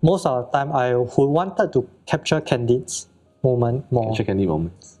most of the time I would wanted to capture Candid's moment more. Capture Candid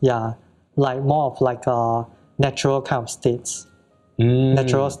moments. Yeah, like more of like a natural kind of states.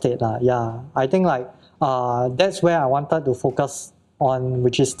 Natural state. Yeah, I think like that's where I wanted to focus on,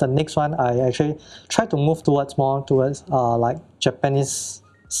 which is the next one. I actually try to move more towards like Japanese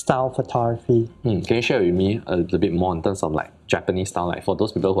style photography. Can you share with me a little bit more in terms of like Japanese style, like for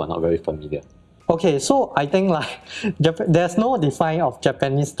those people who are not very familiar? Okay, so I think like there's no define of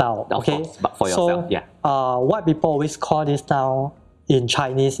Japanese style. Of Okay, course, but for yourself, yeah. What people always call this style in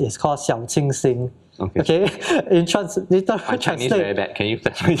Chinese is called 小清新. Okay, in literal My Chinese very translate, bad. Can you?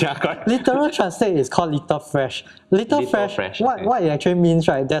 Yeah, correct. literal translate is called little fresh. Little fresh. What it actually means,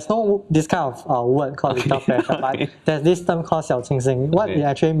 right? There's no this kind of word called little fresh, but there's this term called 小清新. What it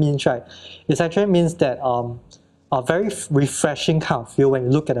actually means, right? It actually means that a very refreshing kind of feel when you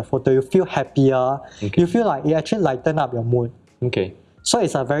look at the photo. You feel happier. You feel like it actually lighten up your mood. Okay. So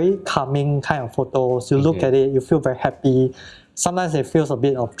it's a very calming kind of photos. You look at it, you feel very happy. Sometimes it feels a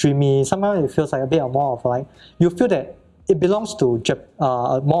bit of dreamy. Sometimes it feels like a bit more of like, you feel that it belongs to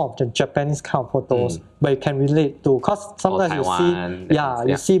more of the Japanese kind of photos where you can relate to. Because sometimes Taiwan,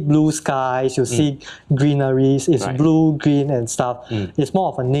 you see blue skies, you see greeneries, it's blue, green and stuff. It's more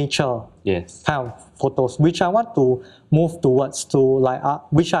of a nature kind of photos, which I want to move towards to like,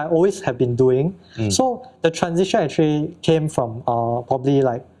 which I always have been doing. So the transition actually came from probably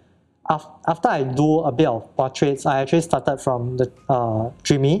like, after I do a bit of portraits, I actually started from the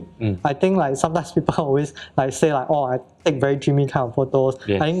Dreamy. I think like sometimes people always like say like, oh, I take very dreamy kind of photos.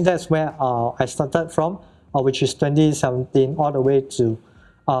 I think that's where I started from, which is 2017 all the way to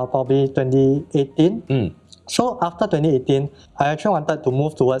probably 2018. So after 2018, I actually wanted to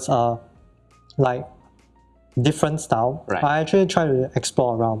move towards like different style. I actually try to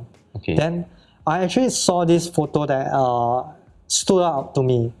explore around. Then I actually saw this photo that stood out to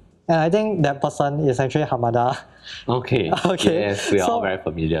me. And I think that person is actually Hamada. Okay. Yes, we are all very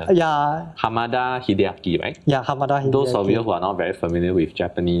familiar. Yeah. Hamada Hideaki, right? Yeah, Hamada Hideaki. Those of you who are not very familiar with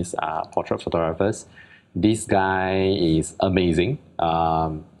Japanese portrait photographers, this guy is amazing.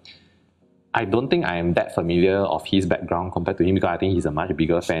 I don't think I am that familiar of his background compared to him because I think he's a much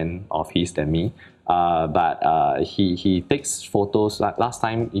bigger fan of his than me. But he takes photos, like last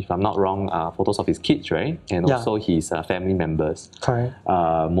time, if I'm not wrong, photos of his kids, right? And also his family members. Correct.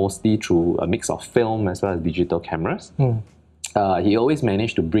 Mostly through a mix of film as well as digital cameras. He always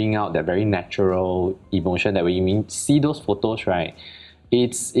managed to bring out that very natural emotion that when you see those photos, right?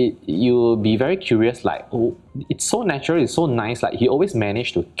 You'll be very curious, like, oh, it's so natural, it's so nice. Like, he always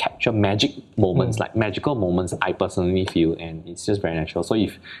managed to capture magic moments, like magical moments, I personally feel, and it's just very natural. So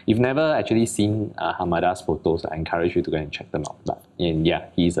if you've never actually seen Hamada's photos, I encourage you to go and check them out. But yeah,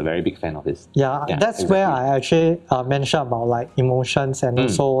 he's a very big fan of his. Yeah, that's where I actually mentioned about like emotions and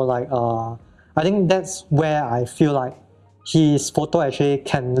also like I think that's where I feel like his photo actually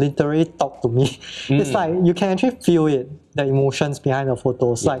can literally talk to me. It's like you can actually feel it, the emotions behind the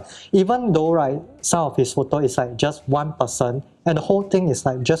photos. Like even though right, some of his photo is like just one person and the whole thing is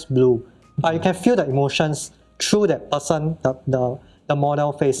like just blue, but you can feel the emotions through that person, the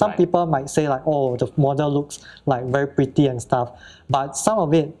model face. Some people might say like, oh, the model looks like very pretty and stuff, but some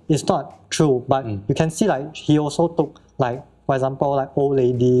of it is not true. But you can see like he also took like, for example, like old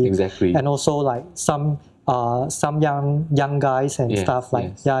lady, and also like some young guys and stuff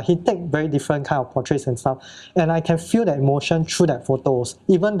like he take very different kind of portraits and stuff, and I can feel that emotion through that photos,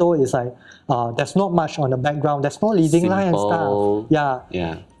 even though it's like there's not much on the background, there's no leading line and stuff.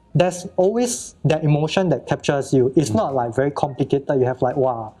 There's always that emotion that captures you. It's not like very complicated. You have like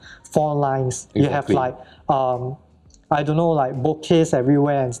 4 lines. You have like I don't know, like bouquets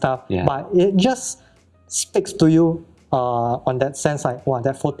everywhere and stuff, but it just speaks to you on that sense, like wow,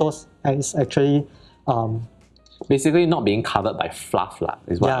 that photos is actually basically not being covered by fluff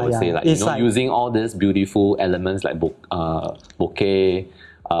is what I would say. Like, using all these beautiful elements like bouquet,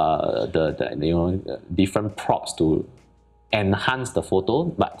 the different props to enhance the photo.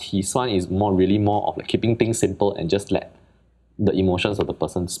 But his one is really more of like keeping things simple and just let the emotions of the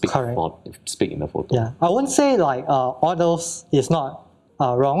person speak in the photo. Yeah, I wouldn't say like all those is not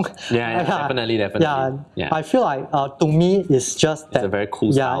wrong. Definitely. I feel like to me it's just that it's a very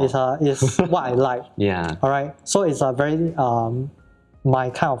cool style. It's what I like. Alright, so it's a very my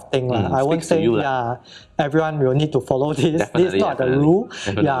kind of thing. I won't say everyone will need to follow this. This is not the rule.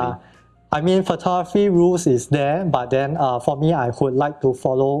 I mean, photography rules is there, but then for me, I would like to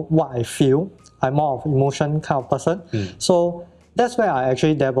follow what I feel. I'm more of emotion kind of person. So that's where I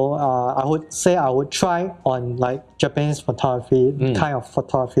actually dabble. I would say I would try on like Japanese photography, kind of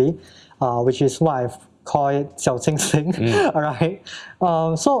photography, which is what I call it 小清新. Alright.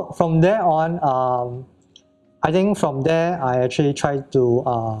 So from there on, I think from there I actually tried to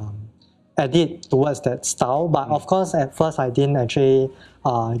edit towards that style. But of course, at first I didn't actually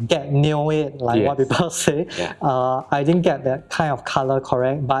nail it, like what people say. I didn't get that kind of color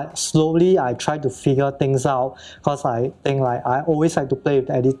correct, but slowly I tried to figure things out because I think like I always like to play with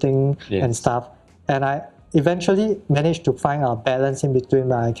editing and stuff. And eventually managed to find a balance in between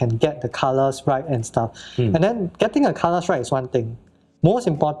where I can get the colors right and stuff. And then getting the colors right is one thing. Most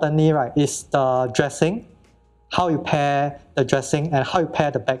importantly, right, is the dressing, how you pair the dressing and how you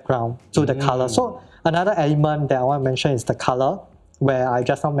pair the background to the color. So another element that I want to mention is the color, where I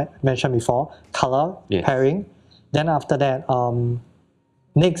just now mentioned before, color pairing. Then after that,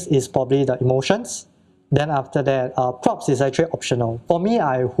 next is probably the emotions. Then after that, props is actually optional. For me,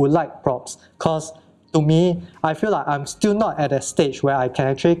 I would like props because to me, I feel like I'm still not at a stage where I can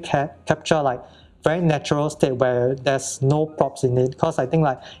actually capture like very natural state where there's no props in it. Because I think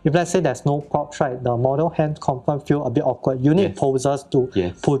like if let's say there's no props, right, the model hand confirm feel a bit awkward. You need posers to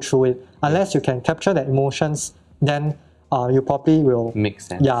pull through it. Unless you can capture the emotions, then you probably will Makes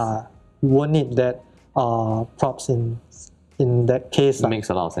sense. Yeah, you won't need that props in that case. It makes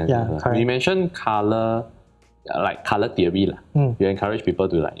a lot of sense. Yeah, correct. You mentioned color, like color theory. You encourage people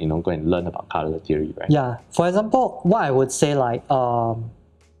to like, go and learn about color theory, right? Yeah. For example, what I would say like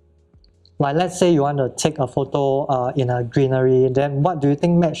let's say you want to take a photo in a greenery, then what do you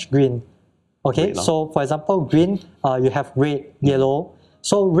think match green? Okay, Red, so for example, green, you have red, yellow.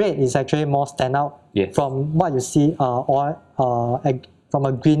 So red is actually more standout from what you see from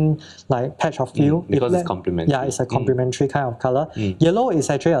a green like patch of field. Because it's complementary. Yeah, it's a complementary kind of color. Yellow is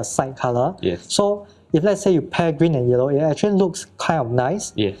actually a side color. So if let's say you pair green and yellow, it actually looks kind of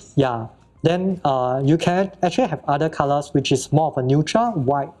nice. Yeah. Then you can actually have other colors which is more of a neutral,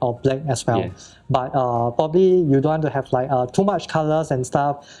 white or black as well. But probably you don't want to have like too much colors and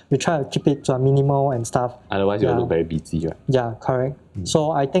stuff. You try to keep it to a minimal and stuff. Otherwise, you'll look very busy, right? Yeah, correct.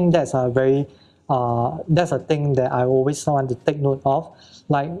 So I think that's a very that's a thing that I always want to take note of.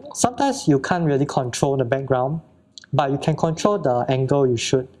 Like sometimes you can't really control the background, but you can control the angle you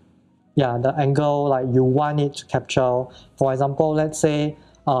shoot. Yeah, the angle like you want it to capture. For example, let's say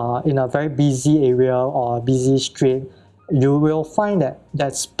in a very busy area or a busy street, you will find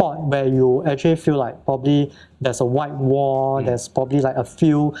that spot where you actually feel like probably there's a white wall, there's probably like a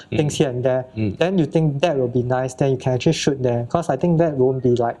few things here and there. Then you think that will be nice, then you can actually shoot there. Because I think that won't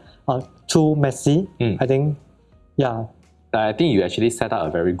be like too messy. I think, yeah. I think you actually set out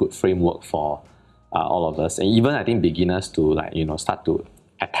a very good framework for all of us, and even I think beginners to like start to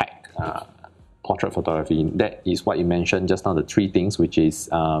attack portrait photography. That is what you mentioned just now, the three things, which is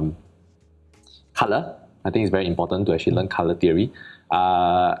color. I think it's very important to actually learn color theory.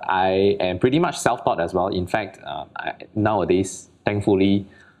 I am pretty much self-taught as well. In fact, nowadays, thankfully,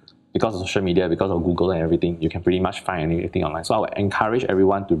 because of social media, because of Google and everything, you can pretty much find anything online. So I would encourage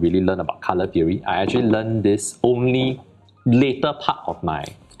everyone to really learn about color theory. I actually learned this only later part of my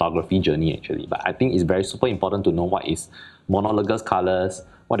photography journey actually, but I think it's very super important to know what is monologous colors,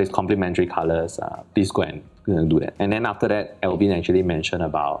 what is complementary colors. Please go and do that. And then after that, Alvin actually mentioned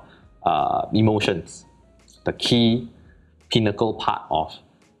about emotions, the key pinnacle part of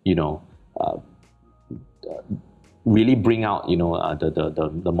really bring out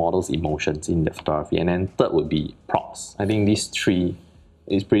the model's emotions in the photography. And then third would be props. I think these three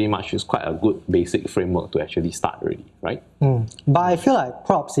is pretty much just quite a good basic framework to actually start already, right? But I feel like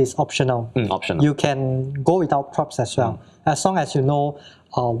props is optional. Optional. You can go without props as well, as long as you know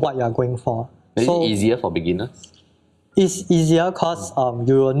what you are going for. Is it easier for beginners? It's easier because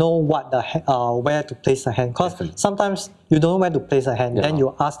you will know what where to place the hand. Because sometimes you don't know where to place the hand, then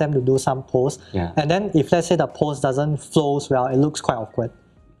you ask them to do some pose, and then if let's say the pose doesn't flow well, it looks quite awkward.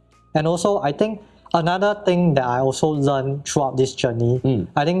 And also, I think another thing that I also learned throughout this journey,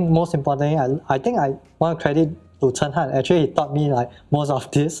 I think most importantly, I think I want to credit to Chen Han. Actually, he taught me like most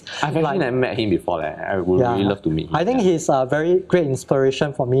of this. I've actually never met him before. I would really love to meet him. I think he's a very great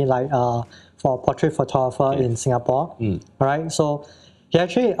inspiration for me, like for a portrait photographer in Singapore. Right? So he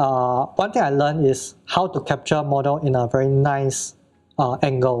actually, one thing I learned is how to capture model in a very nice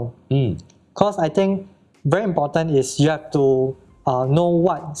angle. Because I think very important is you have to know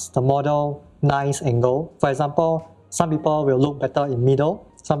what's the model nice angle. For example, some people will look better in middle,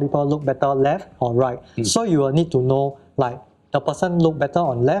 some people look better left or right. So you will need to know like the person look better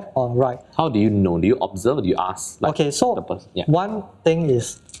on left or right. How do you know? Do you observe or do you ask? Like, okay, so one thing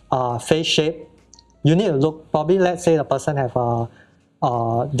is face shape. You need to look, probably let's say the person have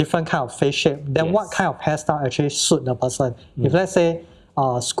a different kind of face shape, then what kind of hairstyle actually suit the person? If let's say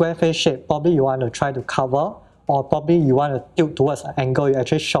square face shape, probably you want to try to cover, or probably you want to tilt towards an angle, you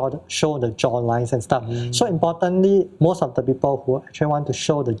actually show the jaw lines and stuff. So importantly, most of the people who actually want to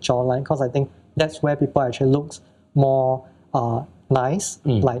show the jaw line, because I think that's where people actually looks more nice,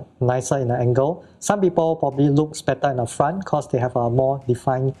 like nicer in the angle. Some people probably looks better in the front because they have a more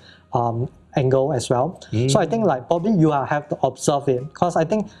defined angle as well. So I think like probably you have to observe it, because I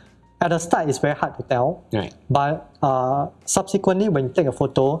think at the start it's very hard to tell. Right. But subsequently, when you take a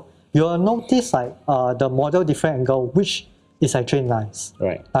photo, you'll notice like the model different angle, which is actually nice.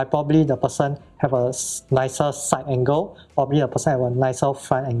 Right. Like probably the person have a nicer side angle, probably the person have a nicer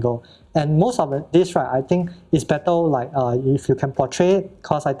front angle. And most of this, right, I think it's better like if you can portray it,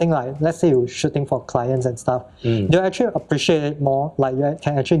 because I think like, let's say you're shooting for clients and stuff, they'll actually appreciate it more, like you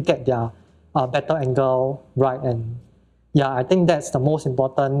can actually get their better angle right. And yeah, I think that's the most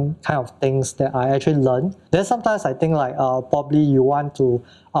important kind of things that I actually learned. Then sometimes I think like probably you want to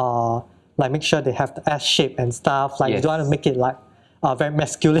like make sure they have the S shape and stuff. Like you don't want to make it like very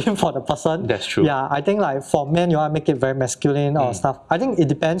masculine for the person. That's true. Yeah, I think like for men you want to make it very masculine or stuff. I think it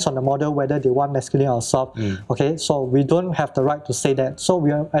depends on the model whether they want masculine or soft. Okay, so we don't have the right to say that. So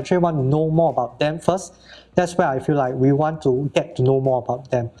we actually want to know more about them first. That's where I feel like we want to get to know more about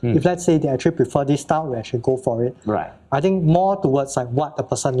them. If let's say they actually prefer this style, we actually go for it. Right. I think more towards like what the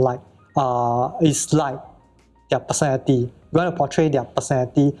person like is like their personality. We want to portray their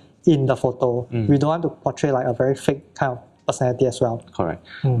personality in the photo. We don't want to portray like a very fake kind of personality as well. Correct.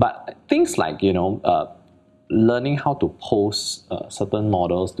 But things like, learning how to pose certain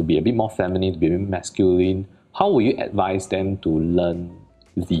models to be a bit more feminine, to be a bit masculine, how will you advise them to learn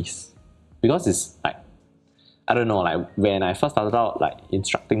these? Because it's like, I don't know, like when I first started out like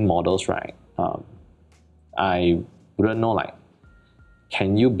instructing models, right, I wouldn't know like,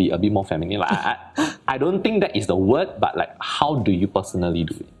 can you be a bit more feminine? Like I don't think that is the word, but like how do you personally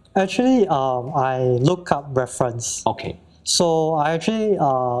do it? Actually, I look up reference. Okay. So I actually,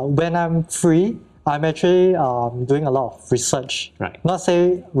 when I'm free, I'm actually doing a lot of research. Right. Not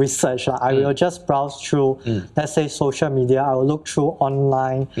say research, like I will just browse through, let's say social media, I will look through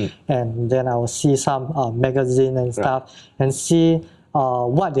online and then I will see some magazine and stuff and see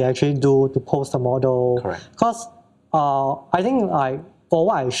what they actually do to post a model. Correct. Because I think like for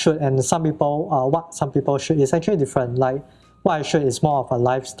what I shoot and some people, what some people shoot is actually different. Like what I shoot is more of a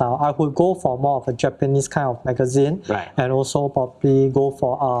lifestyle. I would go for more of a Japanese kind of magazine, and also probably go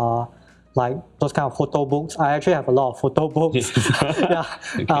for like those kind of photo books. I actually have a lot of photo books.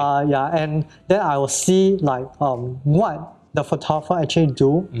 And then I will see like what the photographer actually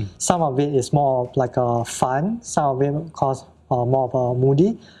do. Some of it is more of like a fun, some of it of course more of a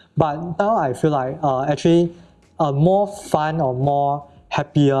moody. But now I feel like actually a more fun or more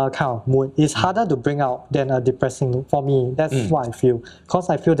happier kind of mood is harder to bring out than a depressing look for me. That's what I feel. Because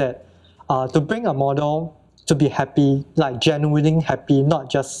I feel that to bring a model to be happy, like genuinely happy, not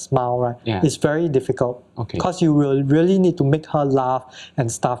just smile, right? It's very difficult. Because you will really need to make her laugh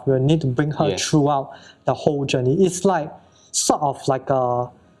and stuff. You will need to bring her throughout the whole journey. It's like sort of like a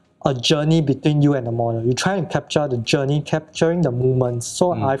journey between you and the model. You're trying to capture the journey, capturing the moments.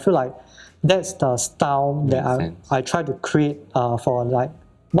 So I feel like that's the style that I try to create for like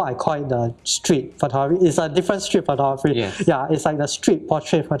what I call it the street photography. It's a different street photography. Yeah, it's like the street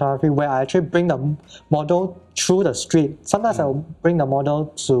portrait photography where I actually bring the model through the street. Sometimes I'll bring the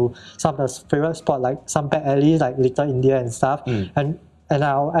model to some of the favorite spots like some back alleys like Little India and stuff. And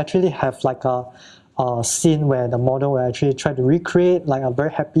I'll actually have like a scene where the model will actually try to recreate like a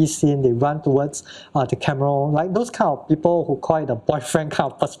very happy scene. They run towards the camera, like those kind of people who call it the boyfriend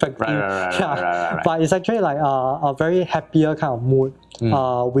kind of perspective. But it's actually like a very happier kind of mood,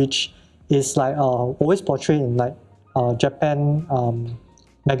 which is like always portrayed in like Japan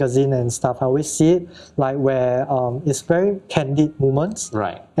magazine and stuff. I always see it like where it's very candid moments,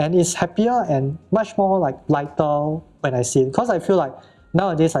 and it's happier and much more like lighter when I see it. Because I feel like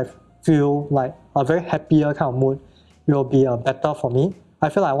nowadays I feel like a very happier kind of mood will be better for me. I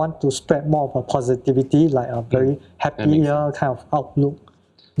feel like I want to spread more of a positivity, like a very happier kind of outlook.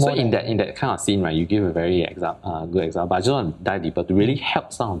 So in that kind of scene, right, you give a very good example. I just want to dive deeper to really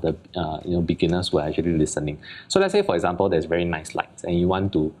help some of the beginners who are actually listening. So let's say, for example, there's very nice lights, and you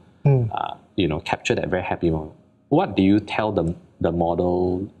want to capture that very happy moment. What do you tell the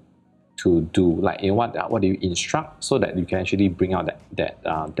model to do? Like, what do you instruct so that you can actually bring out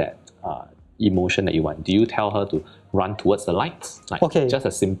that emotion that you want? Do you tell her to run towards the lights? Like just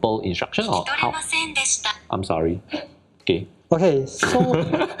a simple instruction, or how? I'm sorry. Okay, so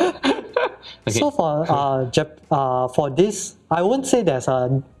for this, I wouldn't say there's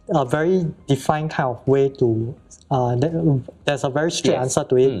a very defined kind of way to, there's a very straight answer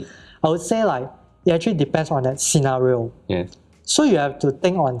to it. I would say like, it actually depends on that scenario. So you have to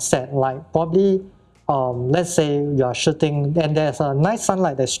think on set, like probably, let's say you are shooting and there's a nice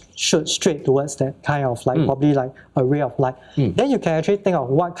sunlight that shoots straight towards that kind of like, probably like a ray of light. Then you can actually think of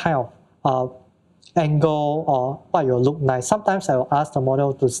what kind of angle or what will look nice. Sometimes I will ask the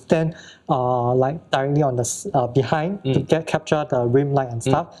model to stand like directly on the behind to capture the rim light and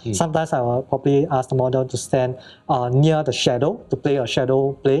stuff. Sometimes I will probably ask the model to stand near the shadow to play a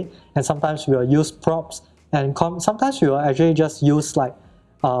shadow play. And sometimes we will use props, and sometimes we will actually just use like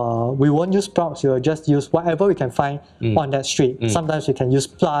we won't use props, we will just use whatever we can find on that street. Sometimes we can use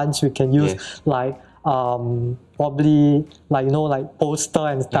plants, we can use like probably like like poster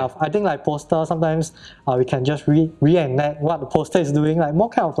and stuff. I think like poster sometimes we can just reenact what the poster is doing, like more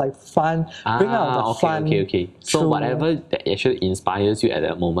kind of like fun, bring out the fun. So whatever that actually inspires you at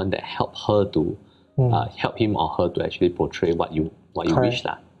that moment that help her to help him or her to actually portray what you wish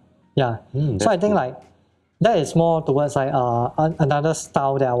lah. Yeah. So I think like that is more towards like another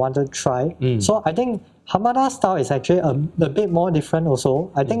style that I want to try. So I think Hamada's style is actually a bit more different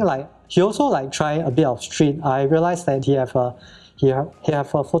also. I think like he also like try a bit of street. I realized that he have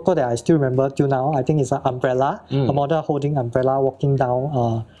a photo that I still remember till now. I think it's an umbrella, a model holding umbrella walking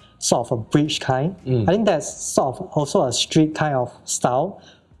down sort of a bridge kind. I think that's sort of also a street kind of style.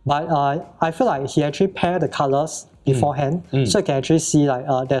 But I feel like he actually paired the colors beforehand, so you can actually see like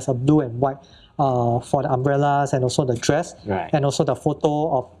there's a blue and white for the umbrellas and also the dress, and also the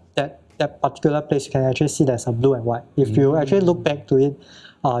photo of that particular place. You can actually see there's a blue and white. If you actually look back to it,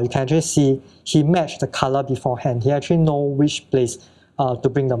 you can actually see he matched the color beforehand. He actually know which place to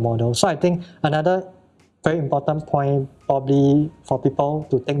bring the model. So I think another very important point probably for people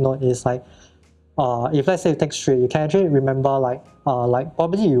to take note is like if let's say you take street, you can actually remember like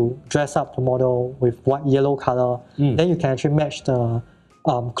probably you dress up the model with yellow color, then you can actually match the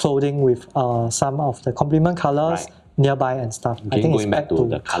clothing with some of the complement colors nearby and stuff. I think it's back to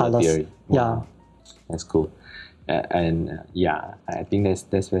the colors. Theory. Wow. That's cool. I think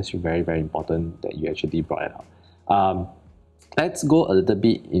that's very, very important that you actually brought it up. Let's go a little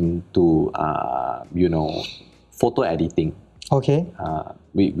bit into photo editing. Okay.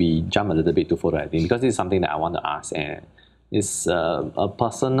 We jump a little bit to photo editing because this is something that I want to ask, and it's a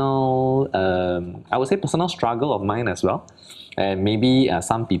personal, I would say personal struggle of mine as well. And maybe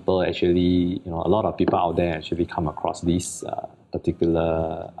some people actually, a lot of people out there actually come across this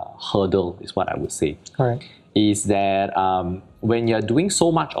particular hurdle, is what I would say. Correct. Is that when you're doing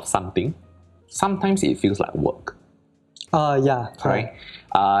so much of something, sometimes it feels like work. Yeah. Right.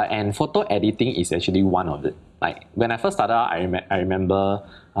 And photo editing is actually one of it. Like when I first started out, I remember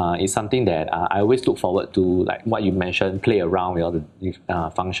it's something that I always look forward to, like what you mentioned, play around with all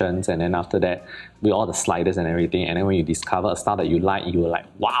the functions, and then after that with all the sliders and everything. And then when you discover a style that you like, you were like,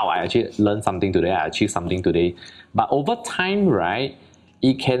 wow, I actually learned something today, I achieved something today. But over time, right,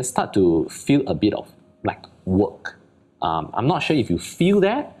 it can start to feel a bit of like work. I'm not sure if you feel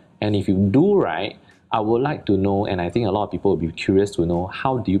that, and if you do, right, I would like to know, and I think a lot of people will be curious to know,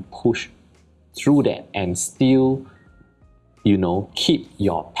 how do you push through that and still, keep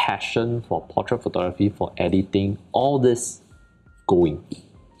your passion for portrait photography, for editing, all this going?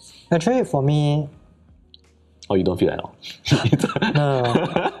 Actually, for me... Oh, you don't feel at all?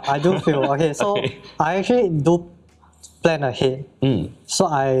 No, I do feel. Okay, so I actually do plan ahead. So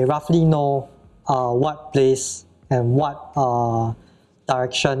I roughly know what place and what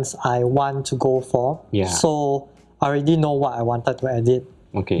directions I want to go for. So I already know what I wanted to edit.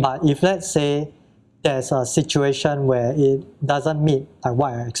 But if let's say there's a situation where it doesn't meet like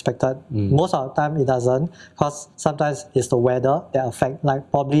what I expected, most of the time it doesn't, because sometimes it's the weather that affect,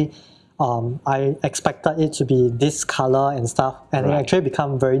 like probably I expected it to be this color and stuff, and it actually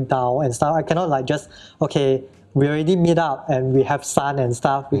become very dull and stuff. I cannot like just, okay, we already meet up and we have sun and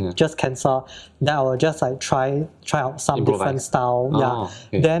stuff, we just cancel. Then I will just like try out some different style.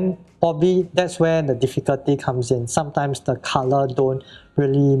 Then probably that's where the difficulty comes in. Sometimes the color don't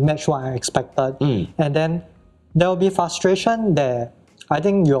really match what I expected. And then there will be frustration there. I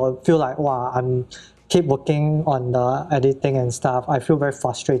think you'll feel like, wow, I'm keep working on the editing and stuff. I feel very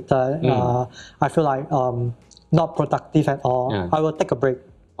frustrated. I feel like not productive at all. I will take a break.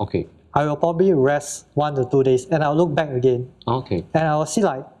 I will probably rest 1 to 2 days and I'll look back again. And I will see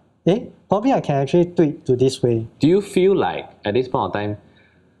like, probably I can actually tweak to this way. Do you feel like at this point of time,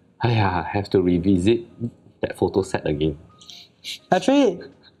 I have to revisit that photo set again? Actually,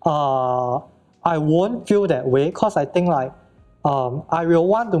 I won't feel that way, because I think like I will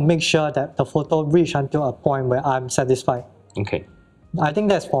want to make sure that the photo reach until a point where I'm satisfied. I think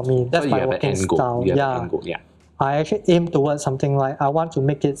that's for me. That's my working style. I actually aim towards something like I want to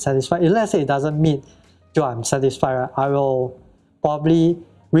make it satisfied. If let's say it doesn't meet till I'm satisfied, right, I will probably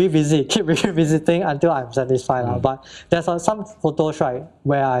keep revisiting until I'm satisfied. But there's some photos, right,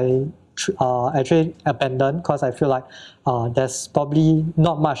 where I actually abandoned because I feel like there's probably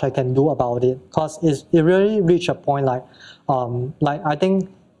not much I can do about it, because it really reached a point like I think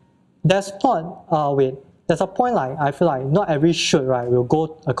there's a point like I feel like not every shoot, right, will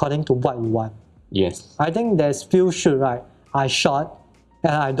go according to what you want. Yes. I think there's few shoot, right, I shot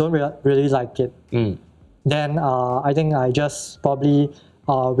and I don't really like it. Then I think I just probably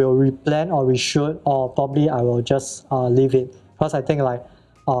will replan or reshoot, or probably I will just leave it, because I think like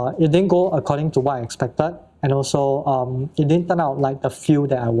it didn't go according to what I expected, and also it didn't turn out like the feel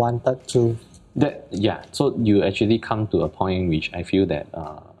that I wanted to. So you actually come to a point which I feel that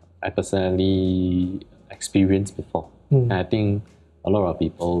I personally experienced before, and I think a lot of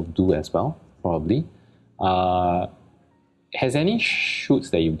people do as well, probably. Has any shoots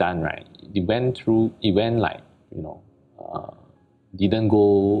that you've done, right, didn't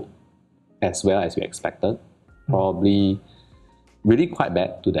go as well as you expected, probably really quite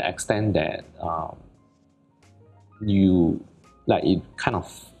bad, to the extent that it kind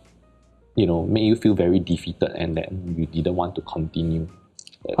of made you feel very defeated, and then you didn't want to continue?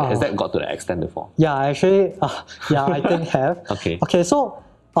 Has that got to the extent before? Yeah, actually, I think have. Okay, so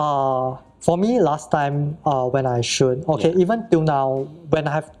for me, last time when I shoot, even till now, when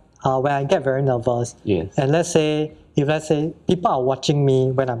I get very nervous, and let's say people are watching me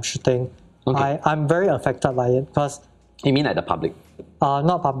when I'm shooting, I'm very affected by it, because. You mean like the public?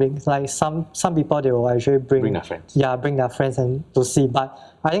 Not public. Like some people, they will actually bring their friends. Yeah, bring their friends and to see. But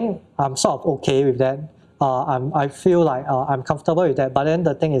I think I'm sort of okay with that. I feel like I'm comfortable with that. But then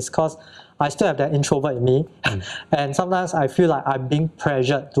the thing is, because I still have that introvert in me, and sometimes I feel like I'm being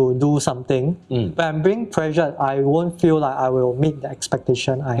pressured to do something. When I'm being pressured, I won't feel like I will meet the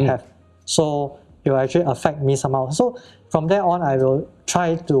expectation I have. So it will actually affect me somehow. So from there on, I will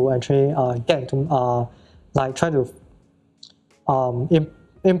try to actually get into try to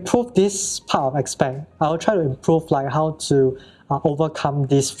improve this part of aspect. I will try to improve like how to overcome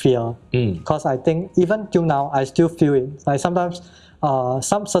this fear, because I think even till now I still feel it. Like sometimes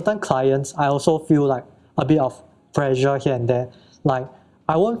some certain clients, I also feel like a bit of pressure here and there. Like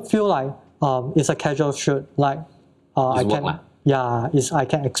I won't feel like it's a casual shoot. Like I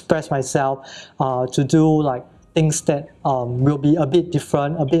can express myself to do like things that will be a bit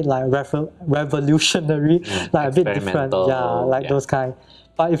different, a bit like revolutionary, like a bit different, those kind.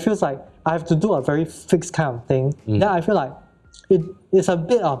 But it feels like I have to do a very fixed kind of thing. Then I feel like it's a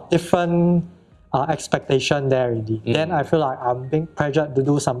bit of different expectation there already. Then I feel like I'm being pressured to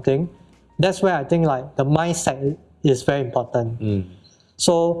do something. That's where I think like the mindset is very important.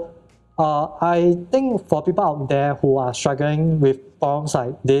 So I think for people out there who are struggling with problems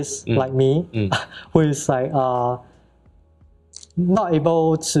like this, like me, who is like not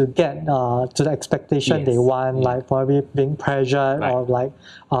able to get to the expectation they want, like probably being pressured, or like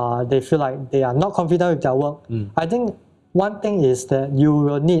they feel like they are not confident with their work. I think one thing is that you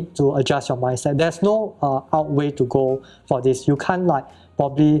will need to adjust your mindset. There's no out way to go for this. You can't like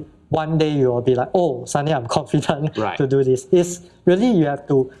probably one day you will be like, oh, suddenly I'm confident to do this. It's really, you have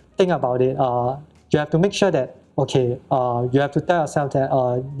to think about it. You have to make sure that, okay, you have to tell yourself that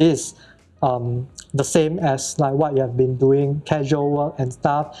this the same as like what you have been doing, casual work and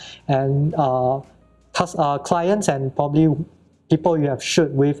stuff, and clients and probably people you have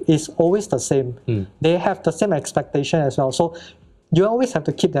shoot with is always the same. They have the same expectation as well. So you always have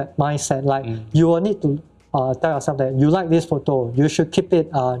to keep that mindset. Like you will need to tell yourself that you like this photo, you should keep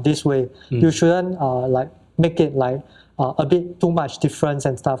it this way. You shouldn't like make it like a bit too much difference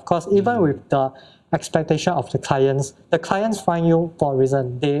and stuff. Because even with the expectation of the clients find you for a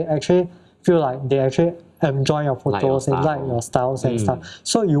reason. They actually feel like they actually enjoy your photos and like your styles and stuff.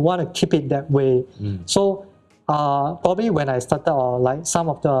 So you want to keep it that way. So probably when I started, or like some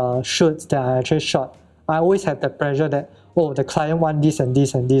of the shoots that I actually shot, I always had the pressure that, oh, the client want this and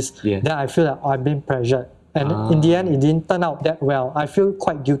this and this. Then I feel like I'm being pressured. And in the end, it didn't turn out that well. I feel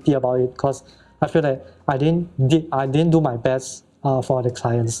quite guilty about it, because I feel that I didn't do my best for the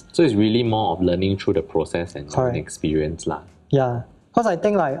clients. So it's really more of learning through the process and your experience lah. Yeah, because I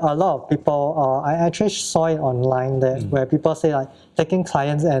think like a lot of people, I actually saw it online that where people say like taking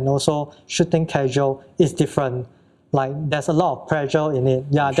clients and also shooting casual is different. Like there's a lot of pressure in it.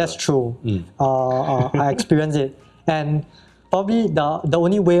 Yeah, that's true. I experienced it, and probably the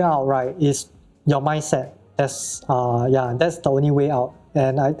only way out, right, is your mindset. That's the only way out.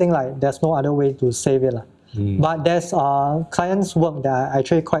 And I think like there's no other way to save it. But there's clients' work that I'm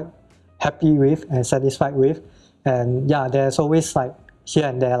actually quite happy with and satisfied with. And yeah, there's always like here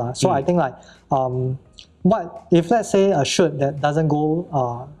and there. So I think like what if let's say a shoot that doesn't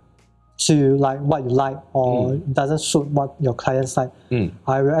go to like what you like or doesn't suit what your clients like,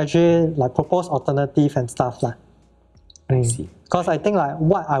 I will actually like propose alternative and stuff like. I see. Because I think like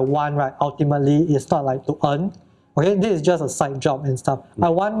what I want, right, ultimately is not like to earn. Okay, this is just a side job and stuff. I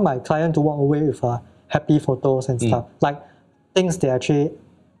want my client to walk away with happy photos and stuff, like things they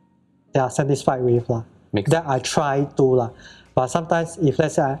are satisfied with that I try to But sometimes if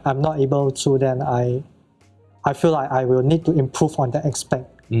let's say I'm not able to, then I feel like I will need to improve on that aspect.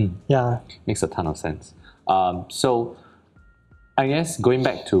 Yeah, makes a ton of sense. So I guess going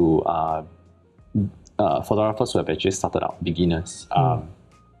back to photographers who have actually started out, beginners,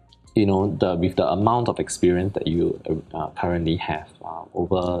 you know, with the amount of experience that you currently have,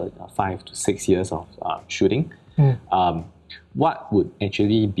 over 5 to 6 years of shooting, what would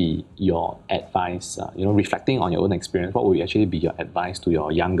actually be your advice, you know, reflecting on your own experience, what would actually be your advice to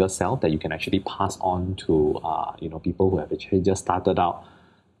your younger self that you can actually pass on to, you know, people who have actually just started out,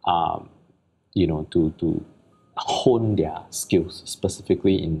 you know, to hone their skills,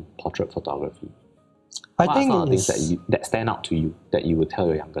 specifically in portrait photography? What are some of the things that stand out to you that you would tell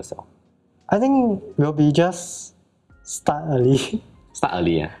your younger self? I think will be just start early. Start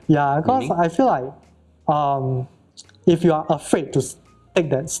early, yeah? Yeah, because I feel like if you are afraid to take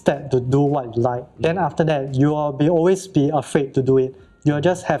that step to do what you like, then after that you will always be afraid to do it. You'll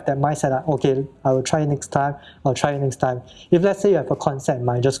just have that mindset that, okay, I will try it next time, I'll try it next time. If let's say you have a concept in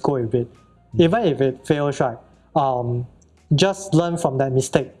mind, just go with it. Even if it fails, right, just learn from that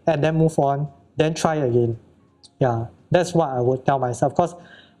mistake and then move on, then try again. Yeah, that's what I would tell myself. Because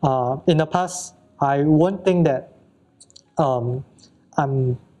in the past, I won't think that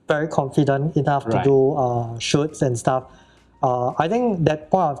I'm very confident enough to do shoots and stuff. I think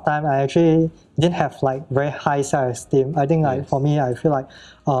that point of time, I actually didn't have like very high self-esteem. I think like for me, I feel like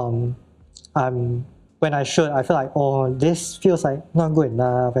when I shoot, I feel like, oh, this feels like not good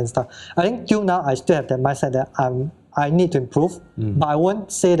enough and stuff. I think till now, I still have that mindset that I need to improve, but I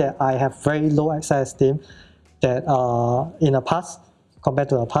won't say that I have very low self-esteem that in the past compared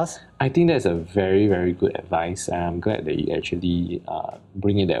to the past. I think that's a very, very good advice, and I'm glad that you actually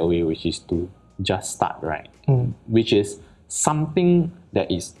bring it that way, which is to just start, right? Which is something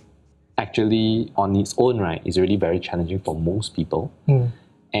that is actually on its own, right, is really very challenging for most people.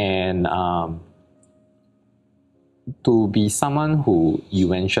 And to be someone who you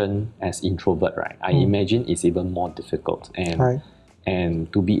mentioned as introvert, right, I imagine it's even more difficult.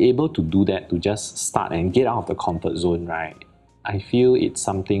 And to be able to do that, to just start and get out of the comfort zone, right, I feel it's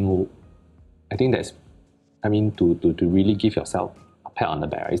something, I think that's, I mean, to really give yourself a pat on the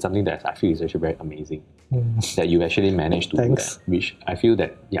back, right, it's something that I feel is actually very amazing. That you actually managed to do that, which I feel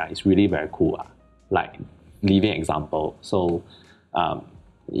that, yeah, it's really very cool. Like, living example. So,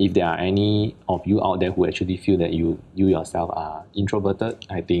 if there are any of you out there who actually feel that you yourself are introverted,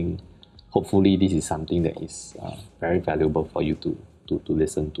 I think hopefully this is something that is very valuable for you to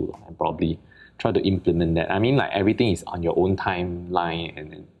listen to and probably try to implement that. I mean, like, everything is on your own timeline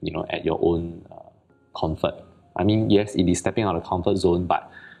and, you know, at your own comfort. I mean, yes, it is stepping out of the comfort zone, but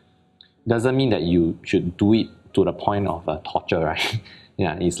doesn't mean that you should do it to the point of torture, right?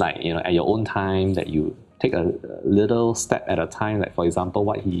 Yeah, it's like, you know, at your own time, that you take a little step at a time. Like, for example,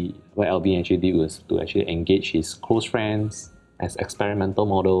 what LB actually did was to actually engage his close friends as experimental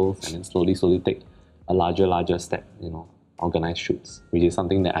models, and then slowly take a larger step, you know, organize shoots, which is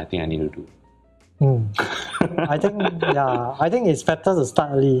something that I think I need to do. I think it's better to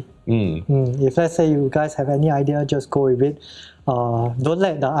start early. If let's say you guys have any idea, just go with it. Don't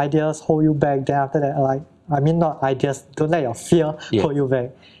let the ideas hold you back. Then after that, like, I mean, not ideas, don't let your fear hold you back.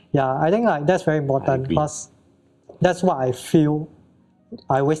 Yeah, I think like that's very important, because that's what I feel.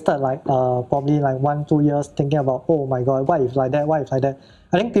 I wasted like probably like 1-2 years thinking about, oh my god, what if like that, what if like that.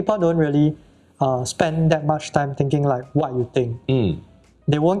 I think people don't really spend that much time thinking like what you think.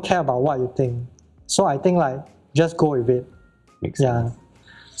 They won't care about what you think. So I think like just go with it. Makes sense.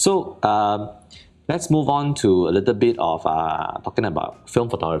 So let's move on to a little bit of talking about film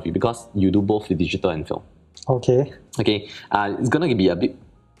photography, because you do both the digital and film. Okay. It's gonna be a bit,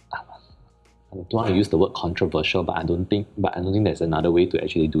 I don't want to use the word controversial, but I don't think there's another way to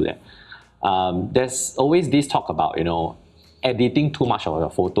actually do that. There's always this talk about, you know, editing too much of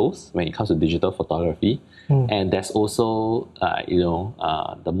your photos when it comes to digital photography. And there's also, you know,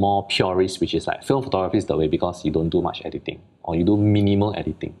 the more purist, which is like film photography is the way because you don't do much editing, or you do minimal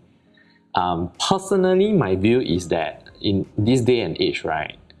editing. Personally, my view is that in this day and age,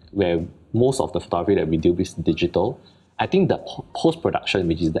 right, where most of the photography that we do is digital, I think the post-production,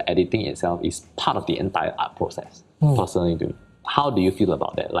 which is the editing itself, is part of the entire art process, personally. How do you feel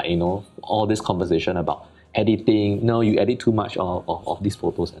about that? Like, you know, all this conversation about editing? No, you edit too much of these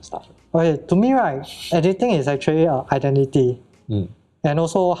photos and stuff. Okay, to me, right, editing is actually identity. And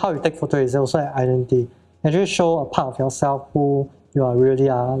also how you take photo is also an identity. Actually show a part of yourself who you are really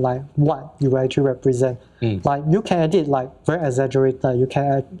are, like what you actually represent. Like you can edit like very exaggerated, you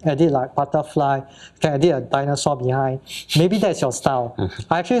can edit like butterfly, you can edit a dinosaur behind. Maybe that's your style.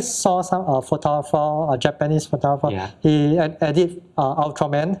 I actually saw some photographer, a Japanese photographer, he edit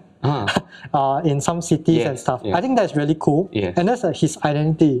Ultraman in some cities and stuff. I think that's really cool. And that's his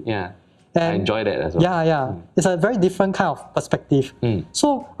identity. And I enjoy that as well. It's a very different kind of perspective.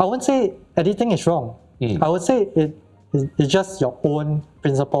 So I wouldn't say editing is wrong. I would say it's just your own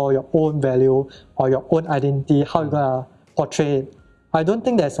principle, your own value, or your own identity, how you're gonna portray it. I don't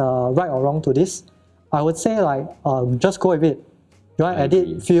think there's a right or wrong to this. I would say like just go with it. You want to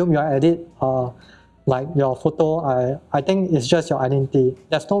edit film, you want to edit like your photo, I think it's just your identity.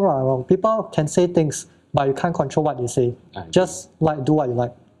 There's no right or wrong. People can say things, but you can't control what they say. Just like do what you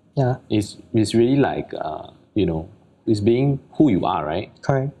like. It's really like it's being who you are, right?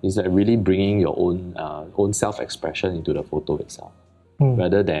 Correct. It's like really bringing your own self-expression into the photo itself,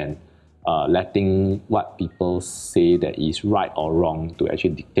 rather than letting what people say that is right or wrong to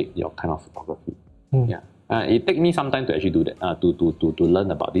actually dictate your kind of photography. It took me some time to actually do that, to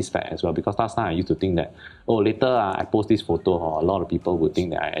learn about this fact as well, because last time I used to think that, later I post this photo, or a lot of people would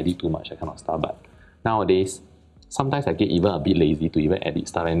think that I edit too much, that kind of stuff. But nowadays, sometimes I get even a bit lazy to even edit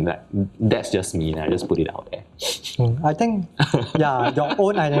stuff, and that's just me, and I just put it out there. I think, your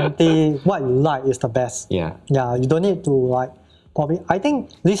own identity, what you like is the best. You don't need to probably, I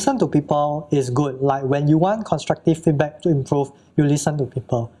think listen to people is good. Like when you want constructive feedback to improve, you listen to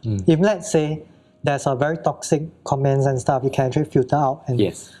people. If let's say there's a very toxic comments and stuff, you can actually filter out. And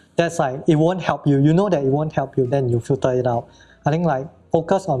that's like, it won't help you. You know that it won't help you, then you filter it out. I think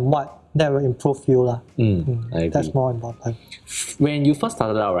focus on what that will improve you. That's more important. When you first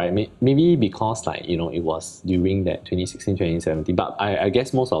started out, right, maybe because it was during that 2016, 2017, but I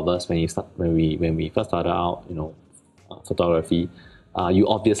guess most of us when we first started out, photography, you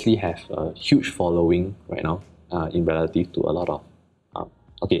obviously have a huge following right now in relative to a lot of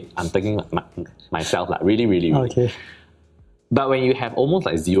I'm taking myself really. Okay. But when you have almost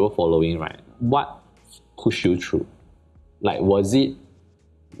zero following, right, what pushed you through? Was it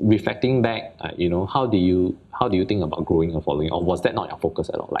reflecting back, how do you think about growing a following, or was that not your focus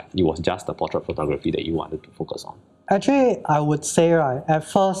at all? It was just the portrait photography that you wanted to focus on? Actually, I would say at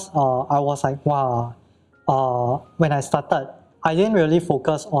first I was like, wow. When I started, I didn't really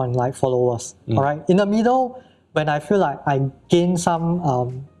focus on followers. All right, in the middle, when I feel like I gained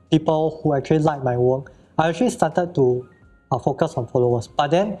some people who actually like my work, I actually started to focus on followers.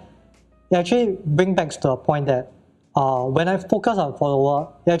 But then it actually brings back to a point that when I focus on follower,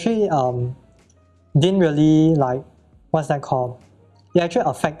 it actually didn't really what's that called? It actually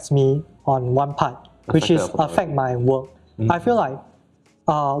affects me on one part, which is affect my work. I feel like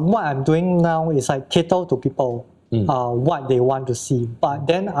what I'm doing now is cater to people, what they want to see. But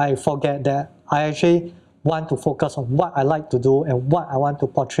then I forget that I actually want to focus on what I like to do and what I want to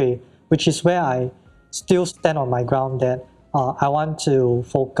portray, which is where I still stand on my ground that I want to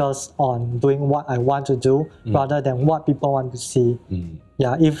focus on doing what I want to do rather than what people want to see.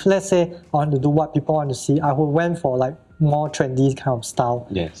 If let's say I want to do what people want to see, I would went for more trendy kind of style.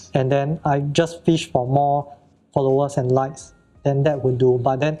 And then I just fish for more followers and likes, then that would do.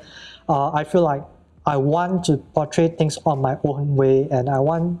 But then I feel like I want to portray things on my own way, and I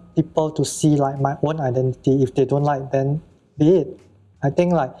want people to see my own identity. If they don't like, then be it. I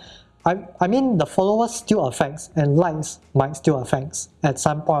think I mean the followers still affects, and likes might still affects at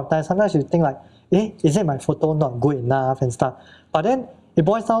some point of time. Sometimes you think is it my photo not good enough and stuff? But then it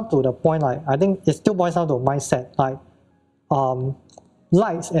boils down to the point I think it still boils down to mindset.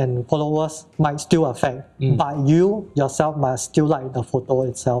 Likes and followers might still affect, but you yourself must still like the photo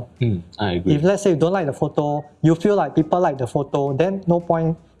itself. I agree. If let's say you don't like the photo, you feel like people like the photo, then no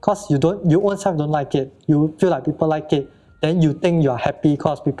point, because you own self don't like it. You feel like people like it, then you think you're happy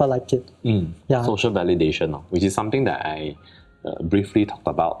because people like it. Social validation, which is something that I briefly talked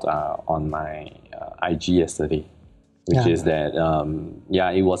about on my IG yesterday, which is that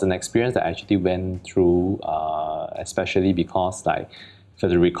it was an experience that I actually went through, especially because if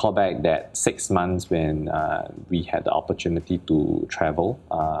I recall back that 6 months when we had the opportunity to travel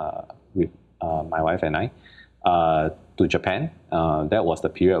with my wife and I to Japan, that was the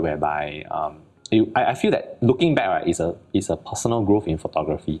period whereby I feel that looking back, is a personal growth in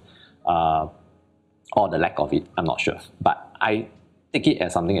photography, or the lack of it, I'm not sure. But I take it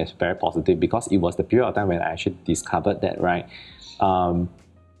as something that's very positive, because it was the period of time when I actually discovered that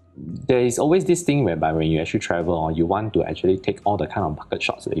there is always this thing whereby when you actually travel, or you want to actually take all the kind of bucket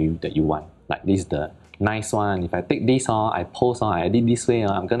shots that you want. Like, this is the nice one. If I take this on, I post on, I edit this way,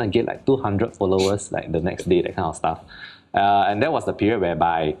 I'm gonna get like 200 followers like the next day, that kind of stuff. And that was the period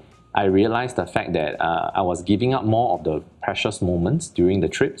whereby I realized the fact that I was giving up more of the precious moments during the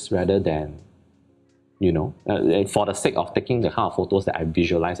trips rather than, for the sake of taking the kind of photos that I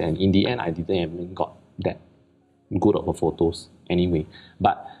visualized. And in the end, I didn't even got that good of a photos anyway.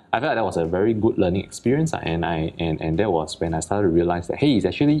 But I felt that was a very good learning experience, and that was when I started to realize that, hey, it's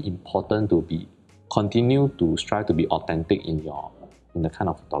actually important to continue to strive to be authentic in the kind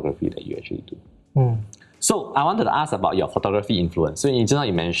of photography that you actually do. So I wanted to ask about your photography influence. So just now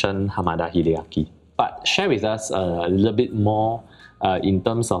you mentioned Hamada Hideaki, but share with us a little bit more in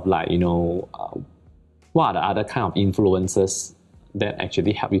terms of like, what are the other kind of influences that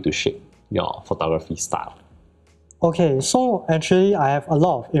actually help you to shape your photography style? Okay, so actually I have a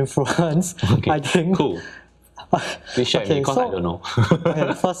lot of influence. Okay, I think. Cool. Please share with me, because I don't know.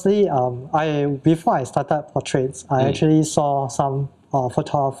 Okay, firstly, before I started portraits, I actually saw some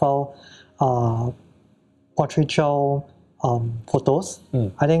photographer portraiture photos.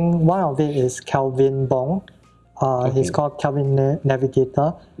 I think one of it is Kelvin Bong. He's called Kelvin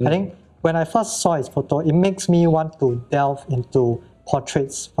Navigator. I think when I first saw his photo, it makes me want to delve into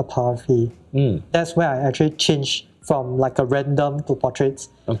portraits photography. That's where I actually changed from like a random to portraits.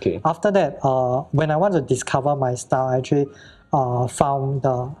 Okay. After that, when I want to discover my style, I actually found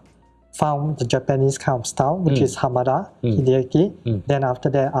the Japanese kind of style, which is Hamada Hideaki. Then after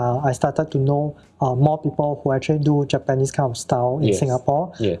that, I started to know more people who actually do Japanese kind of style in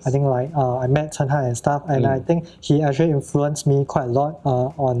Singapore. I think like I met Chen Han and stuff, and I think he actually influenced me quite a lot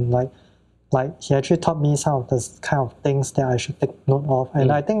on like he actually taught me some of the kind of things that I should take note of.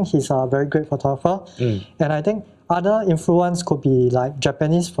 And I think he's a very great photographer. And I think other influence could be like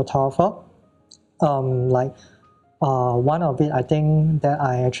Japanese photographer. One of it I think that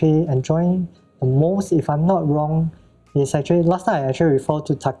I actually enjoy the most, if I'm not wrong, is actually last time I actually referred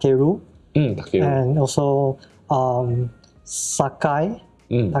to Takeru. And also Sakai.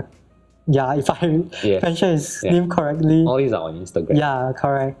 If I mention his name correctly. All these are on Instagram. Yeah,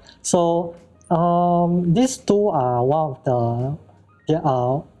 correct. So these two are one of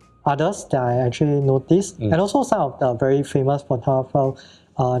the others that I actually noticed, and also some of the very famous photographers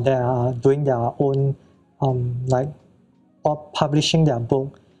that are doing their own or publishing their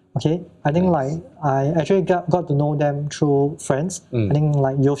book. Okay, I think like I actually got to know them through friends. I think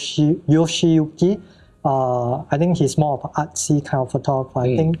like Yoshiyuki. I think he's more of an artsy kind of photographer.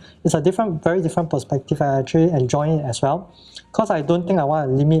 I think it's a very different perspective. I actually enjoy it as well, because I don't think I want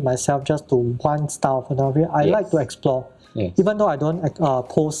to limit myself just to one style of photography. I like to explore. Even though I don't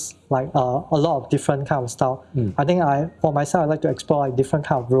post like a lot of different kind of style, I think for myself I like to explore like different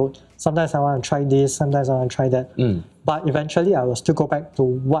kind of road. Sometimes I want to try this, sometimes I want to try that. But eventually I will still go back to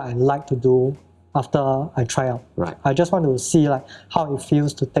what I like to do after I try out. I just want to see like how it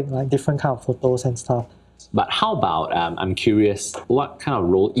feels to take like different kind of photos and stuff. But how about, I'm curious, what kind of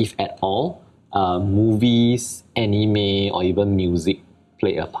role, if at all, movies, anime, or even music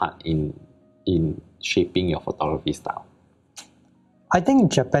play a part in shaping your photography style? I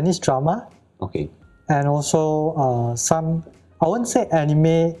think Japanese drama. Okay. And also some, I wouldn't say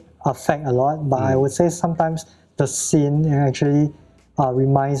anime affect a lot, but I would say sometimes the scene actually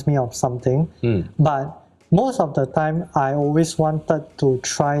reminds me of something. But most of the time, I always wanted to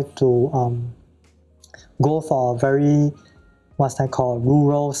try to go for a very, what's that called,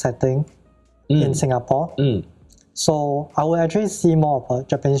 rural setting in Singapore. So I would actually see more of a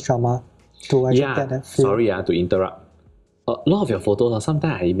Japanese drama to actually get that feel. Sorry to interrupt. A lot of your photos,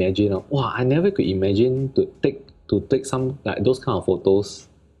 sometimes I imagine, I never could imagine to take some like those kind of photos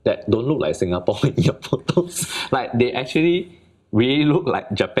that don't look like Singapore in your photos. Like they actually really look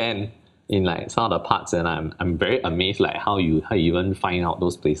like Japan in like some of the parts, and I'm very amazed like how you even find out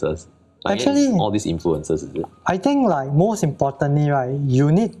those places. Like, actually, all these influences, is it? I think like most importantly, right,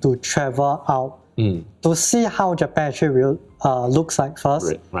 you need to travel out to see how Japan actually looks like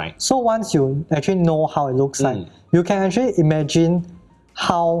first. Right. So once you actually know how it looks like, you can actually imagine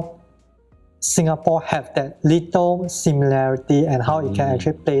how Singapore have that little similarity and how it can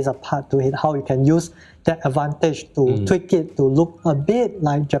actually plays a part to it, how you can use that advantage to tweak it to look a bit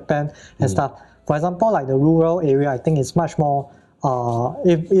like Japan and stuff. For example, like the rural area, I think it's much more,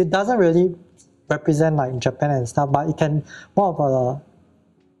 it doesn't really represent like Japan and stuff, but it can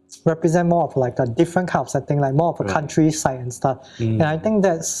represent more of like a different kind of setting, like more of a countryside and stuff. And I think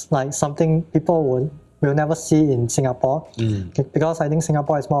that's like something people will never see in Singapore, because I think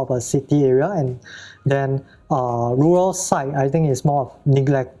Singapore is more of a city area, and then rural side, I think is more of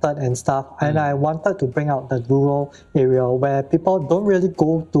neglected and stuff. And I wanted to bring out the rural area where people don't really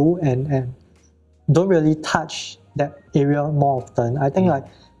go to and don't really touch that area more often. I think like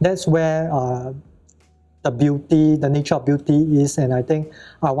that's where the beauty, the nature of beauty is, and I think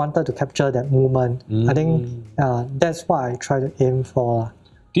I wanted to capture that moment. I think that's what I try to aim for.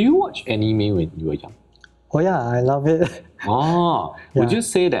 Do you watch anime when you were young? Oh yeah, I love it. Oh, would Yeah. you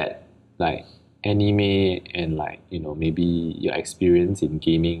say that like anime and like, you know, maybe your experience in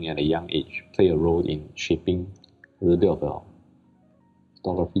gaming at a young age play a role in shaping a little bit of a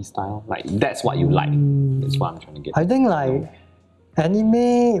photography style? Like that's what you like. That's what I'm trying to get. I think like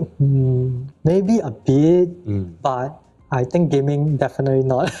anime, maybe a bit, but I think gaming definitely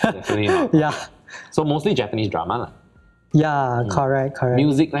not. Definitely not. Yeah, So mostly Japanese drama lah. yeah, correct.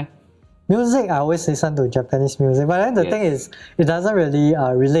 Music leh? Music, I always listen to Japanese music, but then the thing is, it doesn't really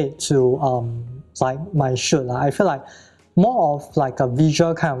relate to like my shoot. I feel like more of like a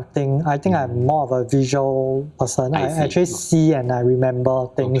visual kind of thing. I think I'm more of a visual person. I see. actually see and I remember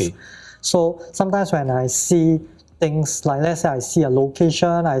things. Okay. So sometimes when I see things, like let's say I see a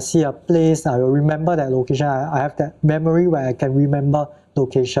location, I see a place, I will remember that location. I have that memory where I can remember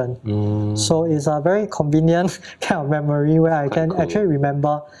location. So it's a very convenient kind of memory where I can cool. actually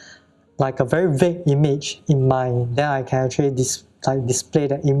remember like a very vague image in mind. Then I can actually display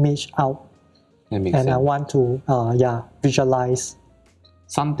that image out, That makes and sense. I want to visualize.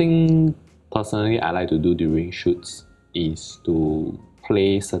 Something personally I like to do during shoots is to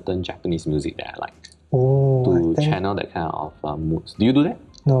play certain Japanese music that I like Oh, to I think, channel that kind of moods. Do you do that?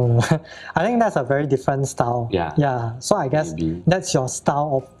 no. I think that's a very different style. Yeah. So I guess Maybe. that's your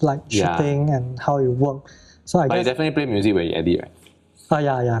style of like Yeah. shooting and how you work. So I But you guess definitely play music when you edit, right?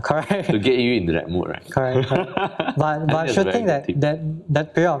 yeah, correct. To get you into that mood, right? Correct. But that's a shooting very good tip.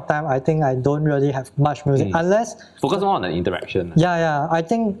 that period of time, I think I don't really have much music unless Focus more on the interaction. yeah. I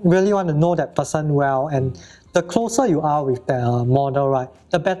think really want to know that person well, and the closer you are with the model, right,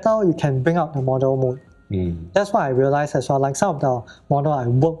 the better you can bring out the model mood. That's what I realized as well. Like some of the model I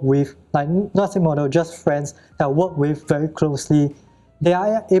work with, like not say model, just friends that I work with very closely, they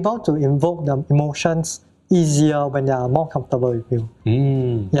are able to invoke the emotions easier when they are more comfortable with you.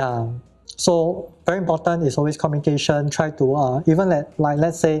 Yeah. So very important is always communication. Try to even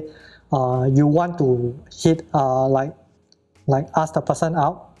let's say you want to hit like ask the person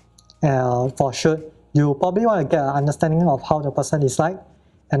out for shoot. You probably want to get an understanding of how the person is like,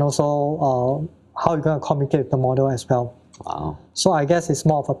 and also how you're going to communicate with the model as well. Wow. So I guess it's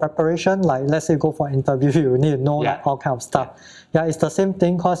more of a preparation. Like let's say you go for an interview, you need to know like all kind of stuff. Yeah, it's the same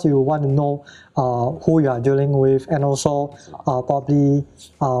thing because you want to know who you are dealing with, and also probably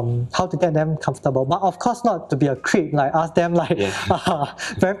how to get them comfortable. But of course not to be a creep, like ask them like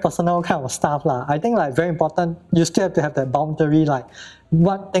very personal kind of stuff lah. I think like very important, you still have to have that boundary, like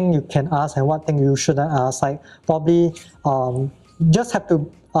what thing you can ask and what thing you shouldn't ask. Like probably just have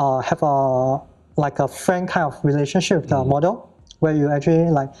to have a friend kind of relationship with the model, where you actually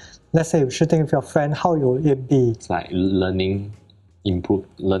like, let's say you're shooting with your friend, how will it be? It's like learning to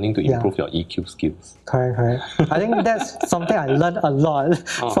improve your EQ skills. Correct. I think that's something I learned a lot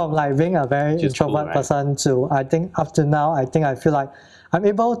from like being a very Which is cool, introvert right? person to, I think up to now, I think I feel like I'm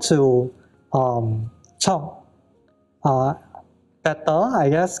able to talk better, I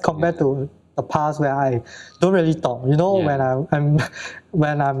guess, compared to the past where I don't really talk. You know,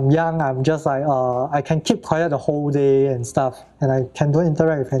 when I'm young, I'm just like I can keep quiet the whole day and stuff, and I can don't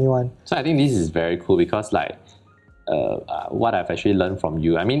interact with anyone. So I think this is very cool because like what I've actually learned from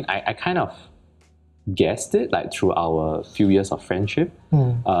you, I mean, I kind of guessed it like through our few years of friendship,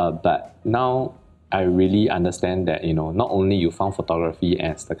 but now I really understand that, you know, not only you found photography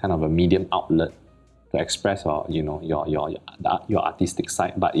as the kind of a medium outlet to express your artistic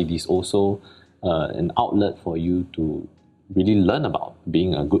side, but it is also an outlet for you to really learn about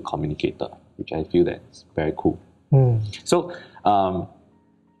being a good communicator, which I feel that's very cool. So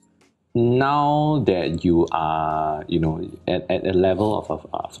now that you are, you know, at a level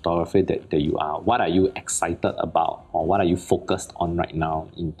of photography that you are, what are you excited about, or what are you focused on right now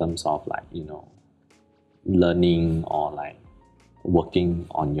in terms of like, you know, learning or like working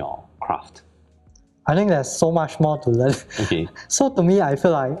on your craft? I think there's so much more to learn. Okay. So to me, I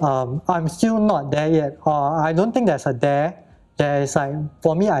feel like I'm still not there yet. I don't think there's a there. There is like,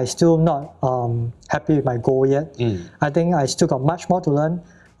 for me, I still not happy with my goal yet. I think I still got much more to learn.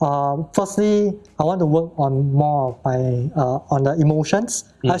 Firstly, I want to work on more of my on the emotions.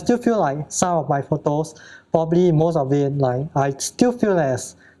 I still feel like some of my photos, probably most of it, like I still feel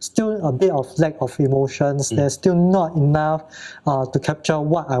there's still a bit of lack of emotions. There's still not enough to capture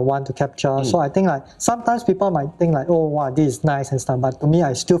what I want to capture. So I think like sometimes people might think like, oh wow, this is nice and stuff, but to me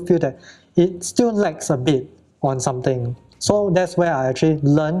I still feel that it still lacks a bit on something. So that's where I actually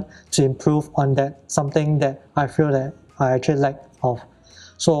learn to improve on that, something that I feel that I actually lack of.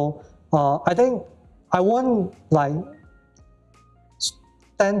 So I think I won't like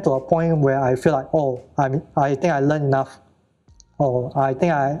stand to a point where I feel like, oh, I think I learned enough. Oh, I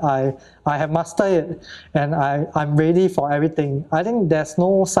think I have mastered it and I'm ready for everything. I think there's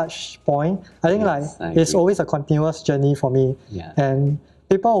no such point. I think it's always a continuous journey for me. Yeah. And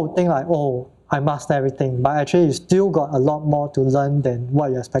people will think like, oh, I mastered everything, but actually you still got a lot more to learn than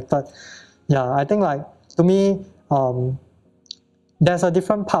what you expected. Yeah, I think like to me, there's a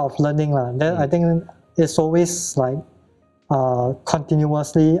different part of learning. Then I think it's always like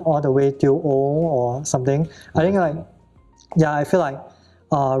continuously all the way till O or something. I think like, yeah, I feel like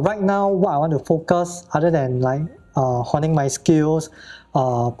right now what I want to focus other than like honing my skills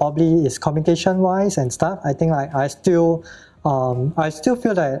probably is communication wise and stuff. I think like I still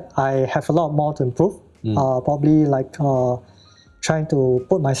feel that I have a lot more to improve. Probably like trying to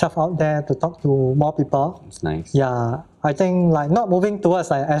put myself out there to talk to more people. It's nice. Yeah, I think like not moving towards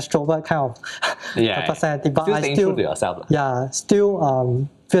like extrovert kind of personality, but still I staying still true to yourself. Yeah, still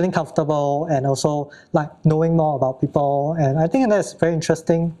feeling comfortable and also like knowing more about people. And I think that's very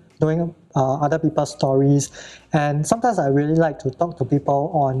interesting, knowing other people's stories. And sometimes I really like to talk to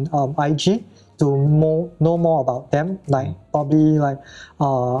people on IG to know more about them, like probably like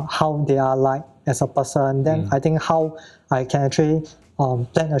how they are like as a person. Then I think how I can actually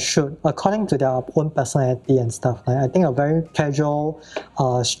plan a shoot according to their own personality and stuff. Like I think a very casual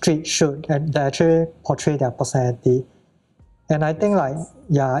street shoot that actually portray their personality. And I think like,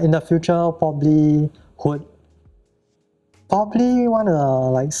 yeah, in the future probably want to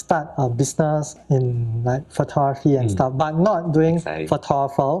like start a business in like photography and stuff, but not doing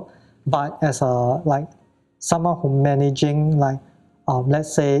photographer, but as a like someone who managing like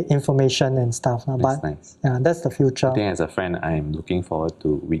let's say information and stuff. But nice. Yeah, that's the future. I think as a friend, I'm looking forward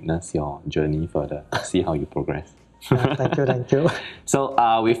to witness your journey further, see how you progress. Thank you.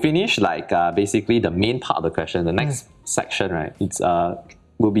 So we finished like basically the main part of the question. The next section, right? It's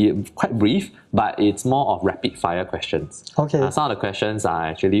will be quite brief, but it's more of rapid fire questions. Okay. Some of the questions are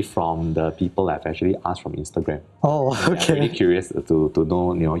actually from the people I've actually asked from Instagram. Oh, okay. I'm really curious to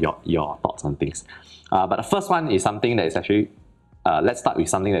know your thoughts on things. But the first one is something that is actually let's start with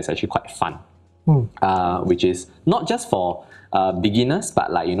something that's actually quite fun, which is not just for beginners,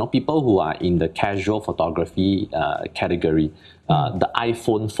 but like people who are in the casual photography category. The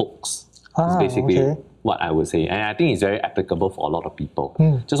iPhone folks is basically what I would say, and I think it's very applicable for a lot of people.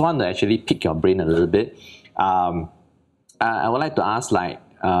 Just want to actually pick your brain a little bit. I would like to ask, like,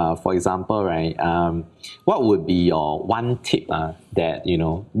 for example, right, what would be your one tip that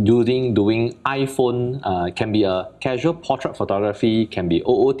doing iPhone can be a casual portrait photography, can be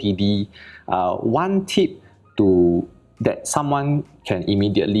OOTD. One tip that someone can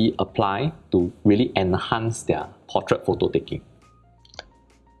immediately apply to really enhance their portrait photo taking.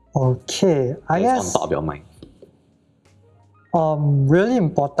 Okay, I guess on top of your mind. Really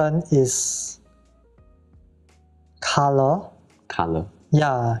important is color. Color.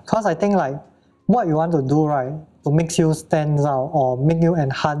 Yeah, because I think like what you want to do, right, to make you stand out or make you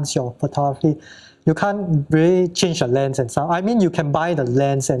enhance your photography, you can't really change the lens and stuff. I mean, you can buy the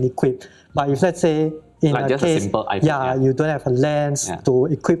lens and equip, but if let's say in like a just case, a simple iPhone, you don't have a lens to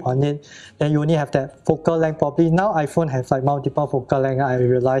equip on it, then you only have that focal length. Probably now iPhone have like multiple focal length, I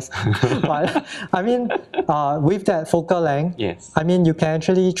realize. But I mean, with that focal length, I mean, you can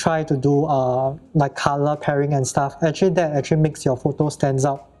actually try to do like color pairing and stuff. Actually, that actually makes your photo stands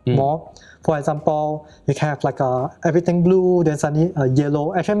out more. For example, you can have like everything blue, then suddenly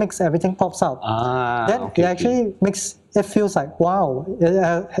yellow. Actually makes everything pops out. Then it actually makes it feels like wow.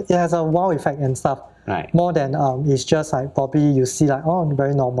 It has a wow effect and stuff. Right. More than it's just like probably you see like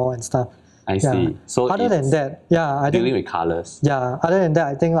very normal and stuff. I see. So other than that, I dealing think, with colors. Yeah. Other than that,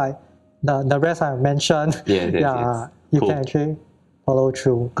 I think like the rest I mentioned. You can actually follow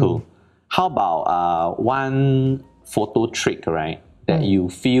through. Cool. How about one photo trick, right? That you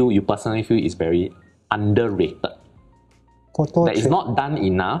personally feel is very underrated. Photo that trick. Is not done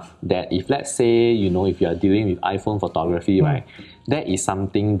enough. That if let's say if you are dealing with iPhone photography, right, that is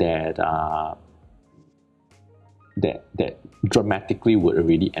something that that dramatically would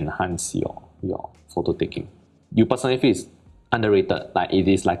really enhance your photo taking. You personally feel it's underrated. Like it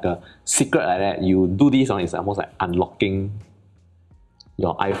is like a secret like that. You do this on, it's almost like unlocking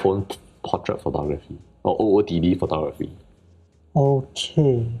your iPhone portrait photography or OOTD photography.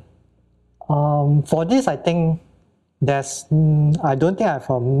 Okay. For this, I think I don't think I have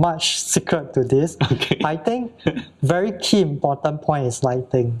a much secret to this. Okay. I think very key important point is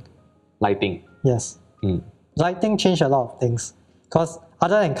lighting. Lighting. Yes. Mm. Lighting change a lot of things. Because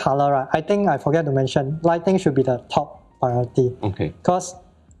other than color, right, I think I forget to mention, lighting should be the top priority. Okay. Because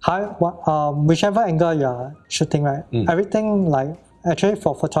whichever angle you are shooting, right, everything like, actually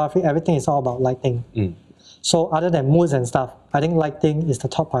for photography, everything is all about lighting. Mm. So other than moods and stuff, I think lighting is the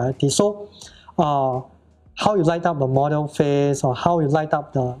top priority. So how you light up the model face or how you light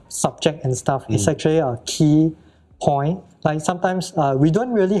up the subject and stuff is actually a key point. Like sometimes we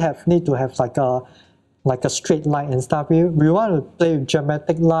don't really need to have like a straight light and stuff. We want to play with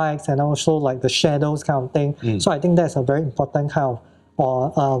dramatic lights and also like the shadows kind of thing. So I think that's a very important kind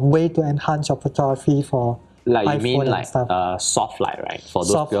of way to enhance your photography for like iPhone you mean like stuff. soft light, right? For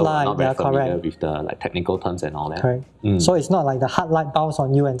those Soft people who are light, not very yeah, familiar correct. with the like technical terms and all that. Correct. So it's not like the hard light bounce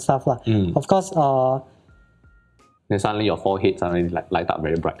on you and stuff. Of course, then suddenly your forehead suddenly like light up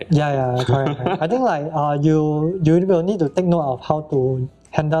very bright. yeah, correct. I think like you will need to take note of how to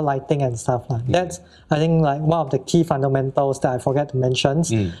handle lighting and stuff. That's I think like one of the key fundamentals that I forget to mention.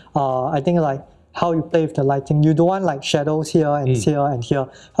 I think like how you play with the lighting. You don't want like shadows here and here and here.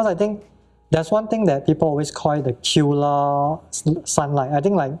 Because I think there's one thing that people always call it the killer sunlight. I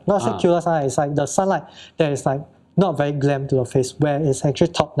think like not say killer sunlight, it's like the sunlight that is like not very glam to the face, where it's actually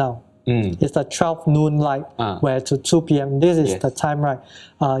top down. It's the 12 noon light, where to 2 p.m. This is the time, right?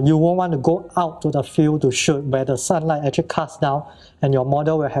 You won't want to go out to the field to shoot where the sunlight actually casts down, and your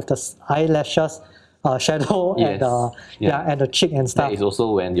model will have the eyelashes, shadow, and the cheek and stuff. That is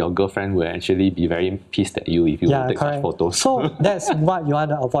also when your girlfriend will actually be very pissed at you if you take such photos. So that's what you want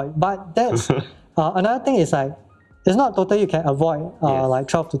to avoid. But that's another thing is like, it's not totally you can avoid like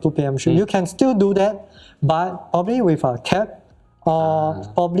 12 to 2 p.m. shoot. You can still do that, but probably with a cap, or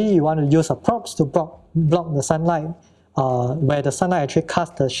probably you want to use a props to block the sunlight, where the sunlight actually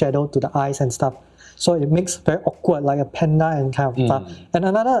casts the shadow to the eyes and stuff. So it makes very awkward, like a panda and kind of stuff. And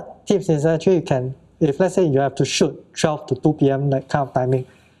another tip is actually you can, if let's say you have to shoot 12 to 2 p.m. that kind of timing,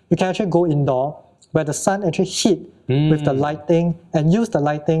 you can actually go indoor where the sun actually hit with the lighting and use the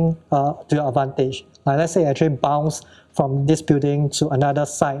lighting to your advantage. Like let's say actually bounce from this building to another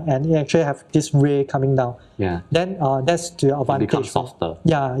side and you actually have this ray coming down. Then that's to your advantage. It becomes softer.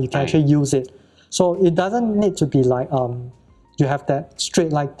 Yeah, you can actually use it. So it doesn't need to be like you have that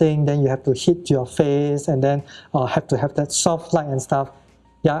straight lighting, then you have to hit your face and then have to have that soft light and stuff.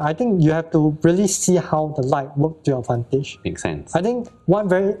 Yeah, I think you have to really see how the light works to your advantage. Makes sense. I think one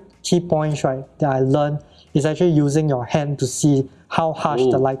very key point, right, that I learned is actually using your hand to see how harsh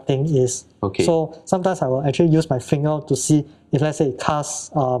the lighting is. Okay. So sometimes I will actually use my finger to see if let's say it casts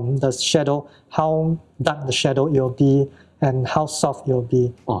the shadow, how dark the shadow it will be and how soft it will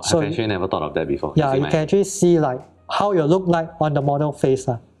be. Oh, so I've actually never thought of that before. Yeah, you can actually see like how it look like on the model face.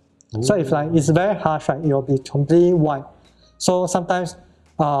 So if like it's very harsh, right, it will be completely white. So sometimes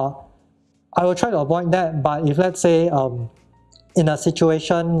I will try to avoid that, but if let's say in a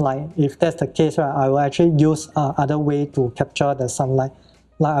situation like if that's the case, right, I will actually use other way to capture the sunlight.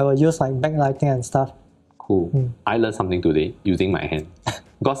 Like I will use like backlighting and stuff. Cool. I learned something today using my hand.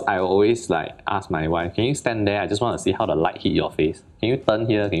 Because I always like ask my wife, can you stand there? I just want to see how the light hit your face. Can you turn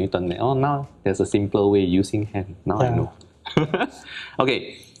here? Can you turn there? Oh, now there's a simpler way using hand. Now I know.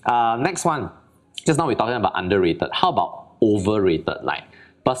 Okay, next one. Just now we're talking about underrated. How about overrated? Like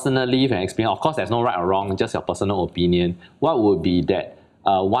personally, from experience, of course there's no right or wrong, just your personal opinion. What would be that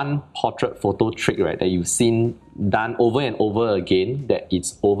one portrait photo trick, right, that you've seen done over and over again that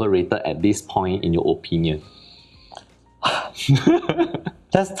it's overrated at this point in your opinion?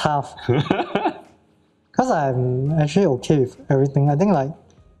 That's tough. Because I'm actually okay with everything. I think like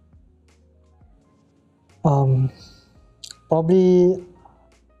probably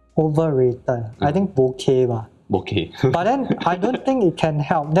overrated. I think bokeh. Bokeh. But then I don't think it can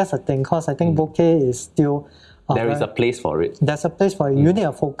help. That's the thing, because I think bokeh is still there is a place for it. There's a place for it. You need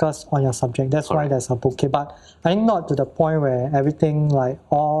to focus on your subject. That's why there's a bokeh. But I think not to the point where everything like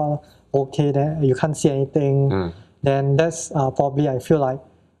all bokeh, then you can't see anything. Then that's probably I feel like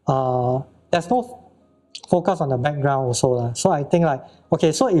there's no focus on the background also. So I think like,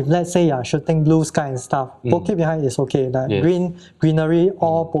 okay, so if let's say you're shooting blue sky and stuff, bokeh behind is okay. Like greenery,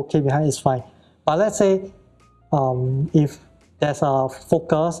 all bokeh behind is fine. But let's say if there's a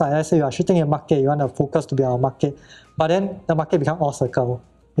focus, like let's say you are shooting a market, you want the focus to be our market, but then the market becomes all circle.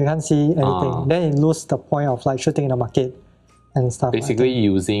 You can't see anything. Then you lose the point of like shooting in the market and stuff. Basically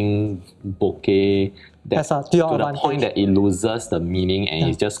using bokeh that, to the point that it loses the meaning and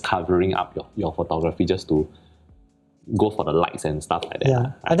it's just covering up your photography just to go for the lights and stuff like that. Yeah,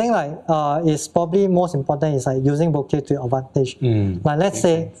 Right? I think like it's probably most important is like using bokeh to your advantage. Like let's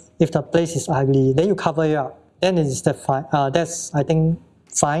say if the place is ugly, then you cover it up. Then it's the fine. That's I think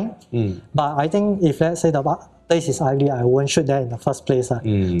fine. But I think if let's say the place is ugly, I won't shoot there in the first place.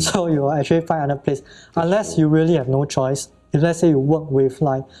 So you will actually find another place unless you really have no choice. If let's say you work with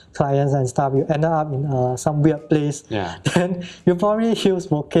like clients and stuff, you end up in some weird place, then you probably use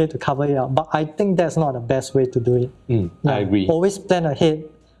bokeh to cover it up. But I think that's not the best way to do it. I agree. Always plan ahead,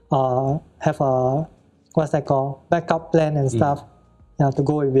 have a, what's that called, backup plan and stuff to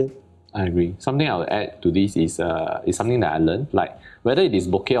go with it. I agree. Something I would add to this is something that I learned, like whether it is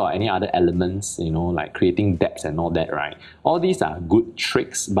bokeh or any other elements, you know, like creating depths and all that, right? All these are good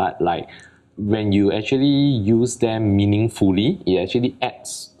tricks, but like when you actually use them meaningfully, it actually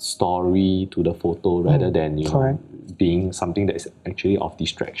adds story to the photo rather than being something that is actually of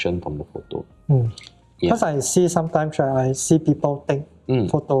distraction from the photo. Because I see sometimes I see people take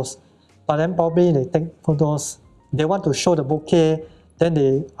photos, but then probably they take photos, they want to show the bokeh, then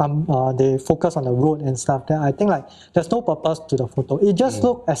they focus on the road and stuff. Then I think like there's no purpose to the photo. It just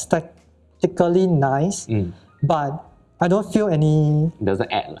looks aesthetically nice, but I don't feel any. It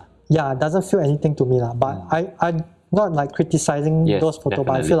doesn't add. Yeah, it doesn't feel anything to me. But I'm not like criticizing those photos,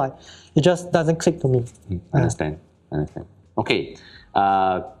 but I feel like it just doesn't click to me. Understand. Okay,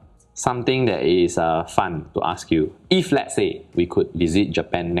 something that is fun to ask you. If let's say we could visit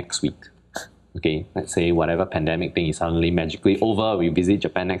Japan next week, okay, let's say whatever pandemic thing is suddenly magically over, we visit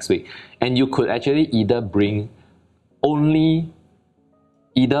Japan next week, and you could actually either bring only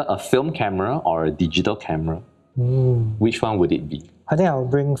either a film camera or a digital camera, which one would it be? I think I'll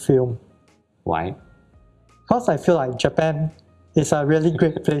bring film. Why? Because I feel like Japan is a really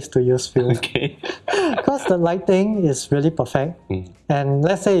great place to use film. Okay. Because the lighting is really perfect. And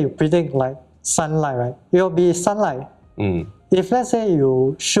let's say you predict like sunlight, right? It will be sunlight. If let's say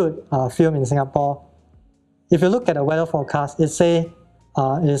you shoot a film in Singapore, if you look at the weather forecast, it say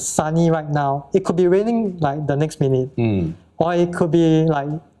it's sunny right now. It could be raining like the next minute. Or it could be like,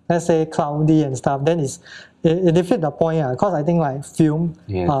 let's say cloudy and stuff. Then it defeats the point, because I think like film,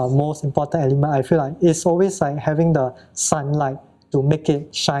 most important element, I feel like it's always like having the sunlight to make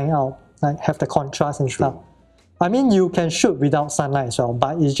it shine out, like have the contrast and stuff. I mean, you can shoot without sunlight as well,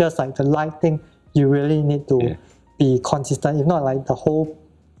 but it's just like the lighting, you really need to be consistent. If not, like the whole,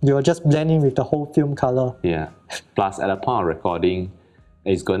 you're just blending with the whole film color. Yeah. Plus, at the point of recording,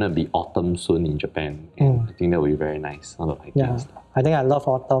 it's going to be autumn soon in Japan. And I think that will be very nice. All the lighting and stuff. I think I love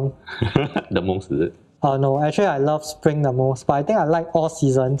autumn. The most, is it? No, actually I love spring the most, but I think I like all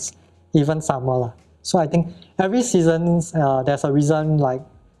seasons, even summer. So I think every season there's a reason, like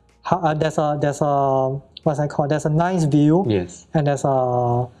there's a what's that called? There's a nice view, and there's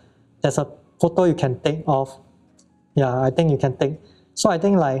a photo you can take of. Yeah, I think you can take. So I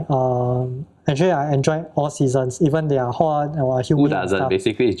think like actually I enjoy all seasons, even they are hot or humid. Who doesn't?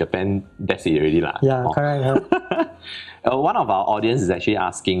 Basically, it's Japan. That's it already, lah. Yeah, correct. One of our audience is actually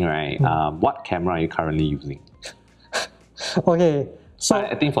asking, right? What camera are you currently using? Okay, so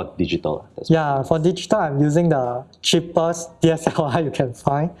I think for digital. For digital, I'm using the cheapest DSLR you can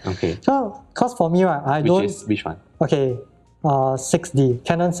find. Okay. So, cause for me, right, which one? Okay, 6D,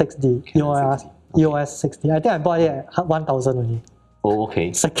 Canon 6D, EOS 60. I think I bought it at 1,000 only. Oh,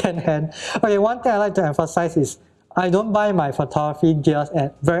 okay. Second hand. Okay, one thing I like to emphasize is I don't buy my photography gears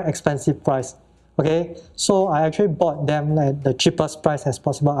at very expensive price. Okay, so I actually bought them at the cheapest price as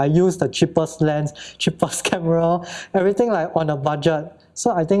possible. I use the cheapest lens, cheapest camera, everything like on a budget.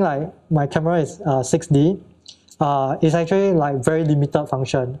 So I think like my camera is 6D. It's actually like very limited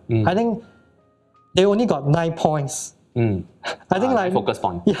function. I think they only got 9 points. I think like focus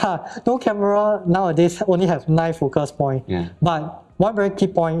point. Yeah, no camera nowadays only have 9 focus point. But one very key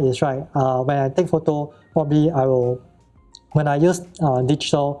point is right. When I take photo, probably I will. When I use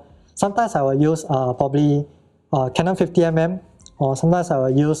digital, sometimes I will use probably Canon 50mm, or sometimes I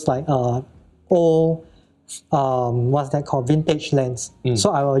will use like old what's that called, vintage lens.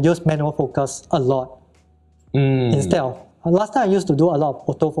 So I will use manual focus a lot instead of last time I used to do a lot of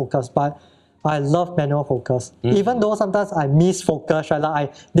autofocus, but I love manual focus. Even though sometimes I miss focus, right? Like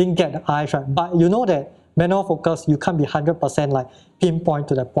I didn't get the eyes right, but you know that manual focus, you can't be 100% like pinpoint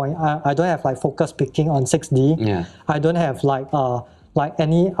to the point. I don't have like focus picking on 6D. I don't have like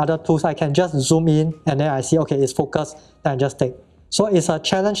any other tools. I can just zoom in and then I see, okay, it's focused, then I just take. So it's a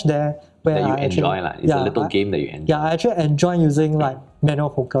challenge there where that you I enjoy. Actually, it's a little game that you enjoy. Yeah, I actually enjoy using like manual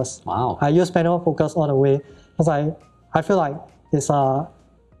focus. Wow. I use manual focus all the way because I feel like it's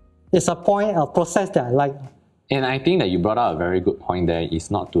a point, a process that I like. And I think that you brought out a very good point there,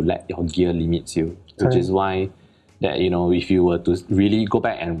 is not to let your gear limit you, which is why that, if you were to really go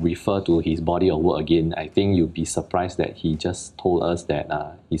back and refer to his body of work again, I think you'd be surprised that he just told us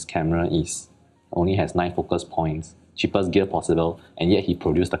that his camera only has 9 focus points, cheapest gear possible, and yet he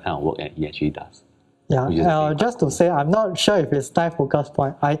produced the kind of work that he actually does. Yeah, just to say, I'm not sure if it's 9 focus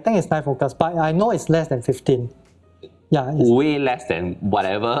point. I think it's 9 focus, but I know it's less than 15. Yeah, way less than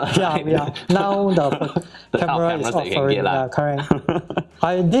whatever. Yeah. Now the camera is offering. Yeah, correct.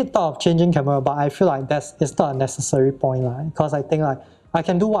 I did thought of changing camera, but I feel like it's not a necessary point, because I think I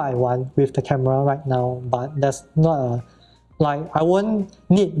can do what I want with the camera right now, but that's not I won't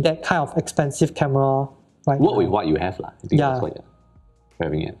need that kind of expensive camera right now. Work with what you have, I think that's what you're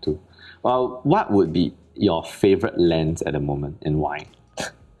driving at too. Well, what would be your favorite lens at the moment and why?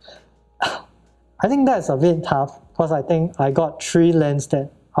 I think that's a bit tough because I think I got 3 lenses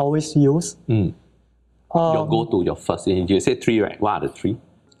that I always use. Your go-to, your first. You say 3, right? What are the 3?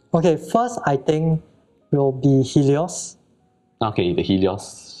 Okay, first I think will be Helios. Okay, the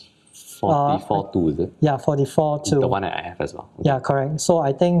Helios 44-2, is it? Yeah, 44-2. The one that I have as well. Okay. Yeah, correct. So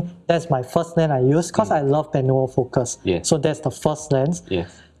I think that's my first lens I use because I love manual focus. Yeah. So that's the first lens.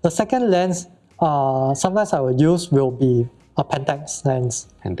 Yes. The second lens, sometimes I will use will be a Pentax lens.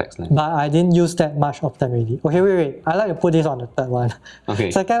 Pentax lens. But I didn't use that much often really. Okay, wait. I like to put this on the third one. Okay.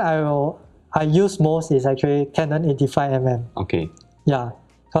 Second, I use most is actually Canon 85mm. Okay. Yeah,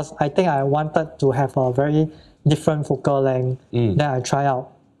 because I think I wanted to have a very different focal length that I try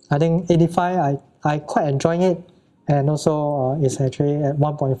out. I think 85, I quite enjoying it, and also it's actually at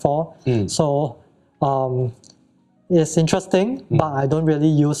 1.4. So it's interesting, but I don't really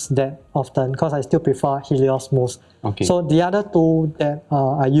use that often because I still prefer Helios most. Okay. So the other 2 that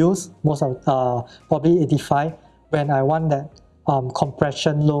I use most of probably 85 when I want that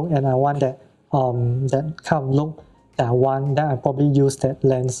compression look and I want that that kind of look that I want, then I probably use that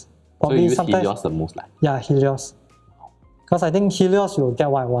lens. Probably so you use sometimes, Helios the most? Yeah, Helios. Because I think Helios will get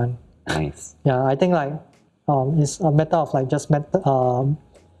what I want. Nice. Yeah, I think it's a matter of just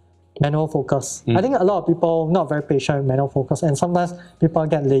manual focus. I think a lot of people not very patient with manual focus, and sometimes people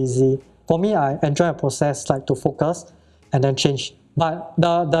get lazy. For me, I enjoy a process to focus and then change. But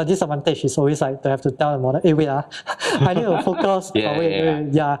the disadvantage is always to have to tell the model, hey, wait, I need to focus.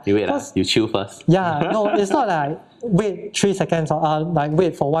 Wait. You wait, you chill first. Yeah, no, it's not wait 3 seconds or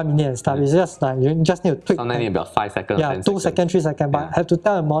wait for 1 minute and stuff. It's just you just need to tweak. Sometimes about 5 seconds. Yeah, 2 seconds, 3 seconds, but have to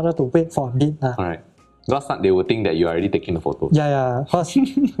tell the model to wait for a bit. Alright. Because they will think that you're already taking the photo. Yeah. Because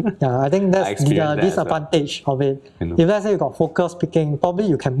I think that's the disadvantage of it. If let's say you got focus picking, probably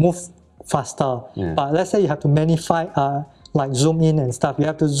you can move faster. Yeah. But let's say you have to magnify, zoom in and stuff. You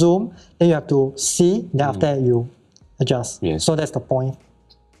have to zoom, then you have to see, then after that you adjust. Yes. So that's the point.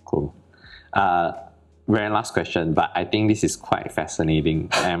 Cool. Very last question, but I think this is quite fascinating.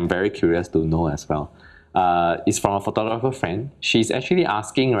 I'm very curious to know as well. It's from a photographer friend. She's actually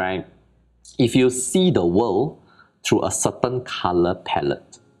asking, right, if you see the world through a certain color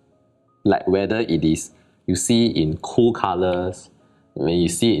palette, like whether it is you see in cool colors, when you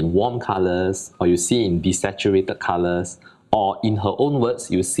see in warm colors, or you see in desaturated colors, or in her own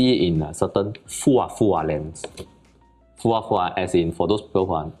words, you see in a certain fuwa lens. Fuwa as in, for those people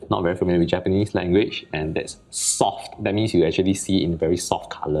who are not very familiar with Japanese language, and that's soft. That means you actually see in very soft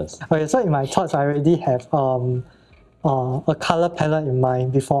colors. Okay, so in my thoughts, I already have a color palette in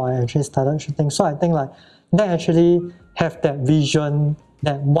mind before I actually started shooting. So I think that actually have that vision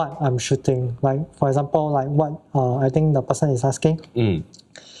that what I'm shooting. For example, what I think the person is asking.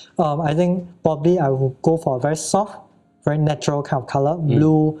 I think probably I will go for a very soft, very natural kind of color,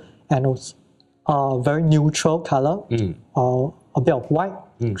 blue, and also very neutral color, a bit of white,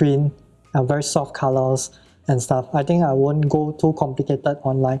 green, and very soft colors and stuff. I think I won't go too complicated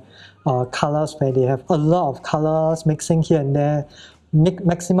on colors where they have a lot of colors mixing here and there.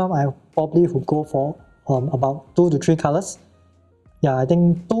 Maximum I probably would go for about 2 to 3 colors. Yeah, I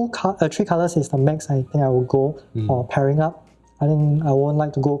think 3 colors is the max I think I will go for pairing up. I think I won't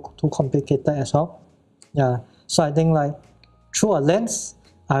like to go too complicated as well. Yeah, so I think through a lens,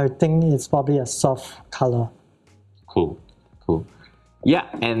 I think it's probably a soft color. Cool. Yeah,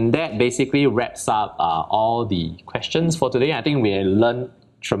 and that basically wraps up all the questions for today. I think we learned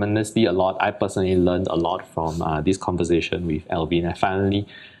tremendously a lot. I personally learned a lot from this conversation with Alvin. I finally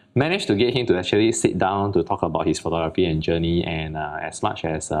managed to get him to actually sit down to talk about his photography and journey, and as much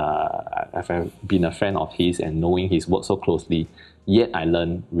as I've been a fan of his and knowing his work so closely, yet I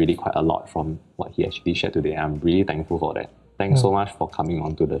learned really quite a lot from what he actually shared today. I'm really thankful for that. Thanks so much for coming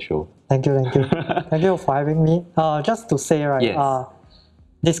on to the show. Thank you. Thank you for having me. Just to say, right, yes.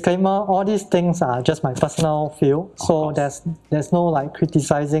 disclaimer, all these things are just my personal feel, so there's no like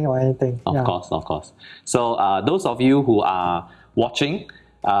criticizing or anything. Of course. So those of you who are watching,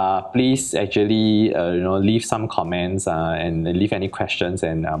 please actually leave some comments and leave any questions,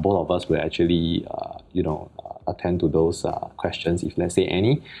 and both of us will actually attend to those questions if let's say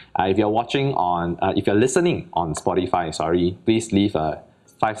any. If you're watching on, if you're listening on Spotify, sorry, please leave a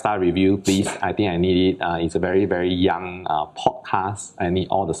 5-star review, please. I think I need it. It's a very, very young podcast. I need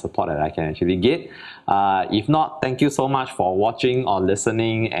all the support that I can actually get. If not, thank you so much for watching or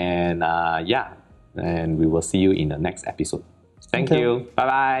listening, and and we will see you in the next episode. Thank you. Bye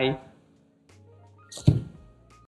bye.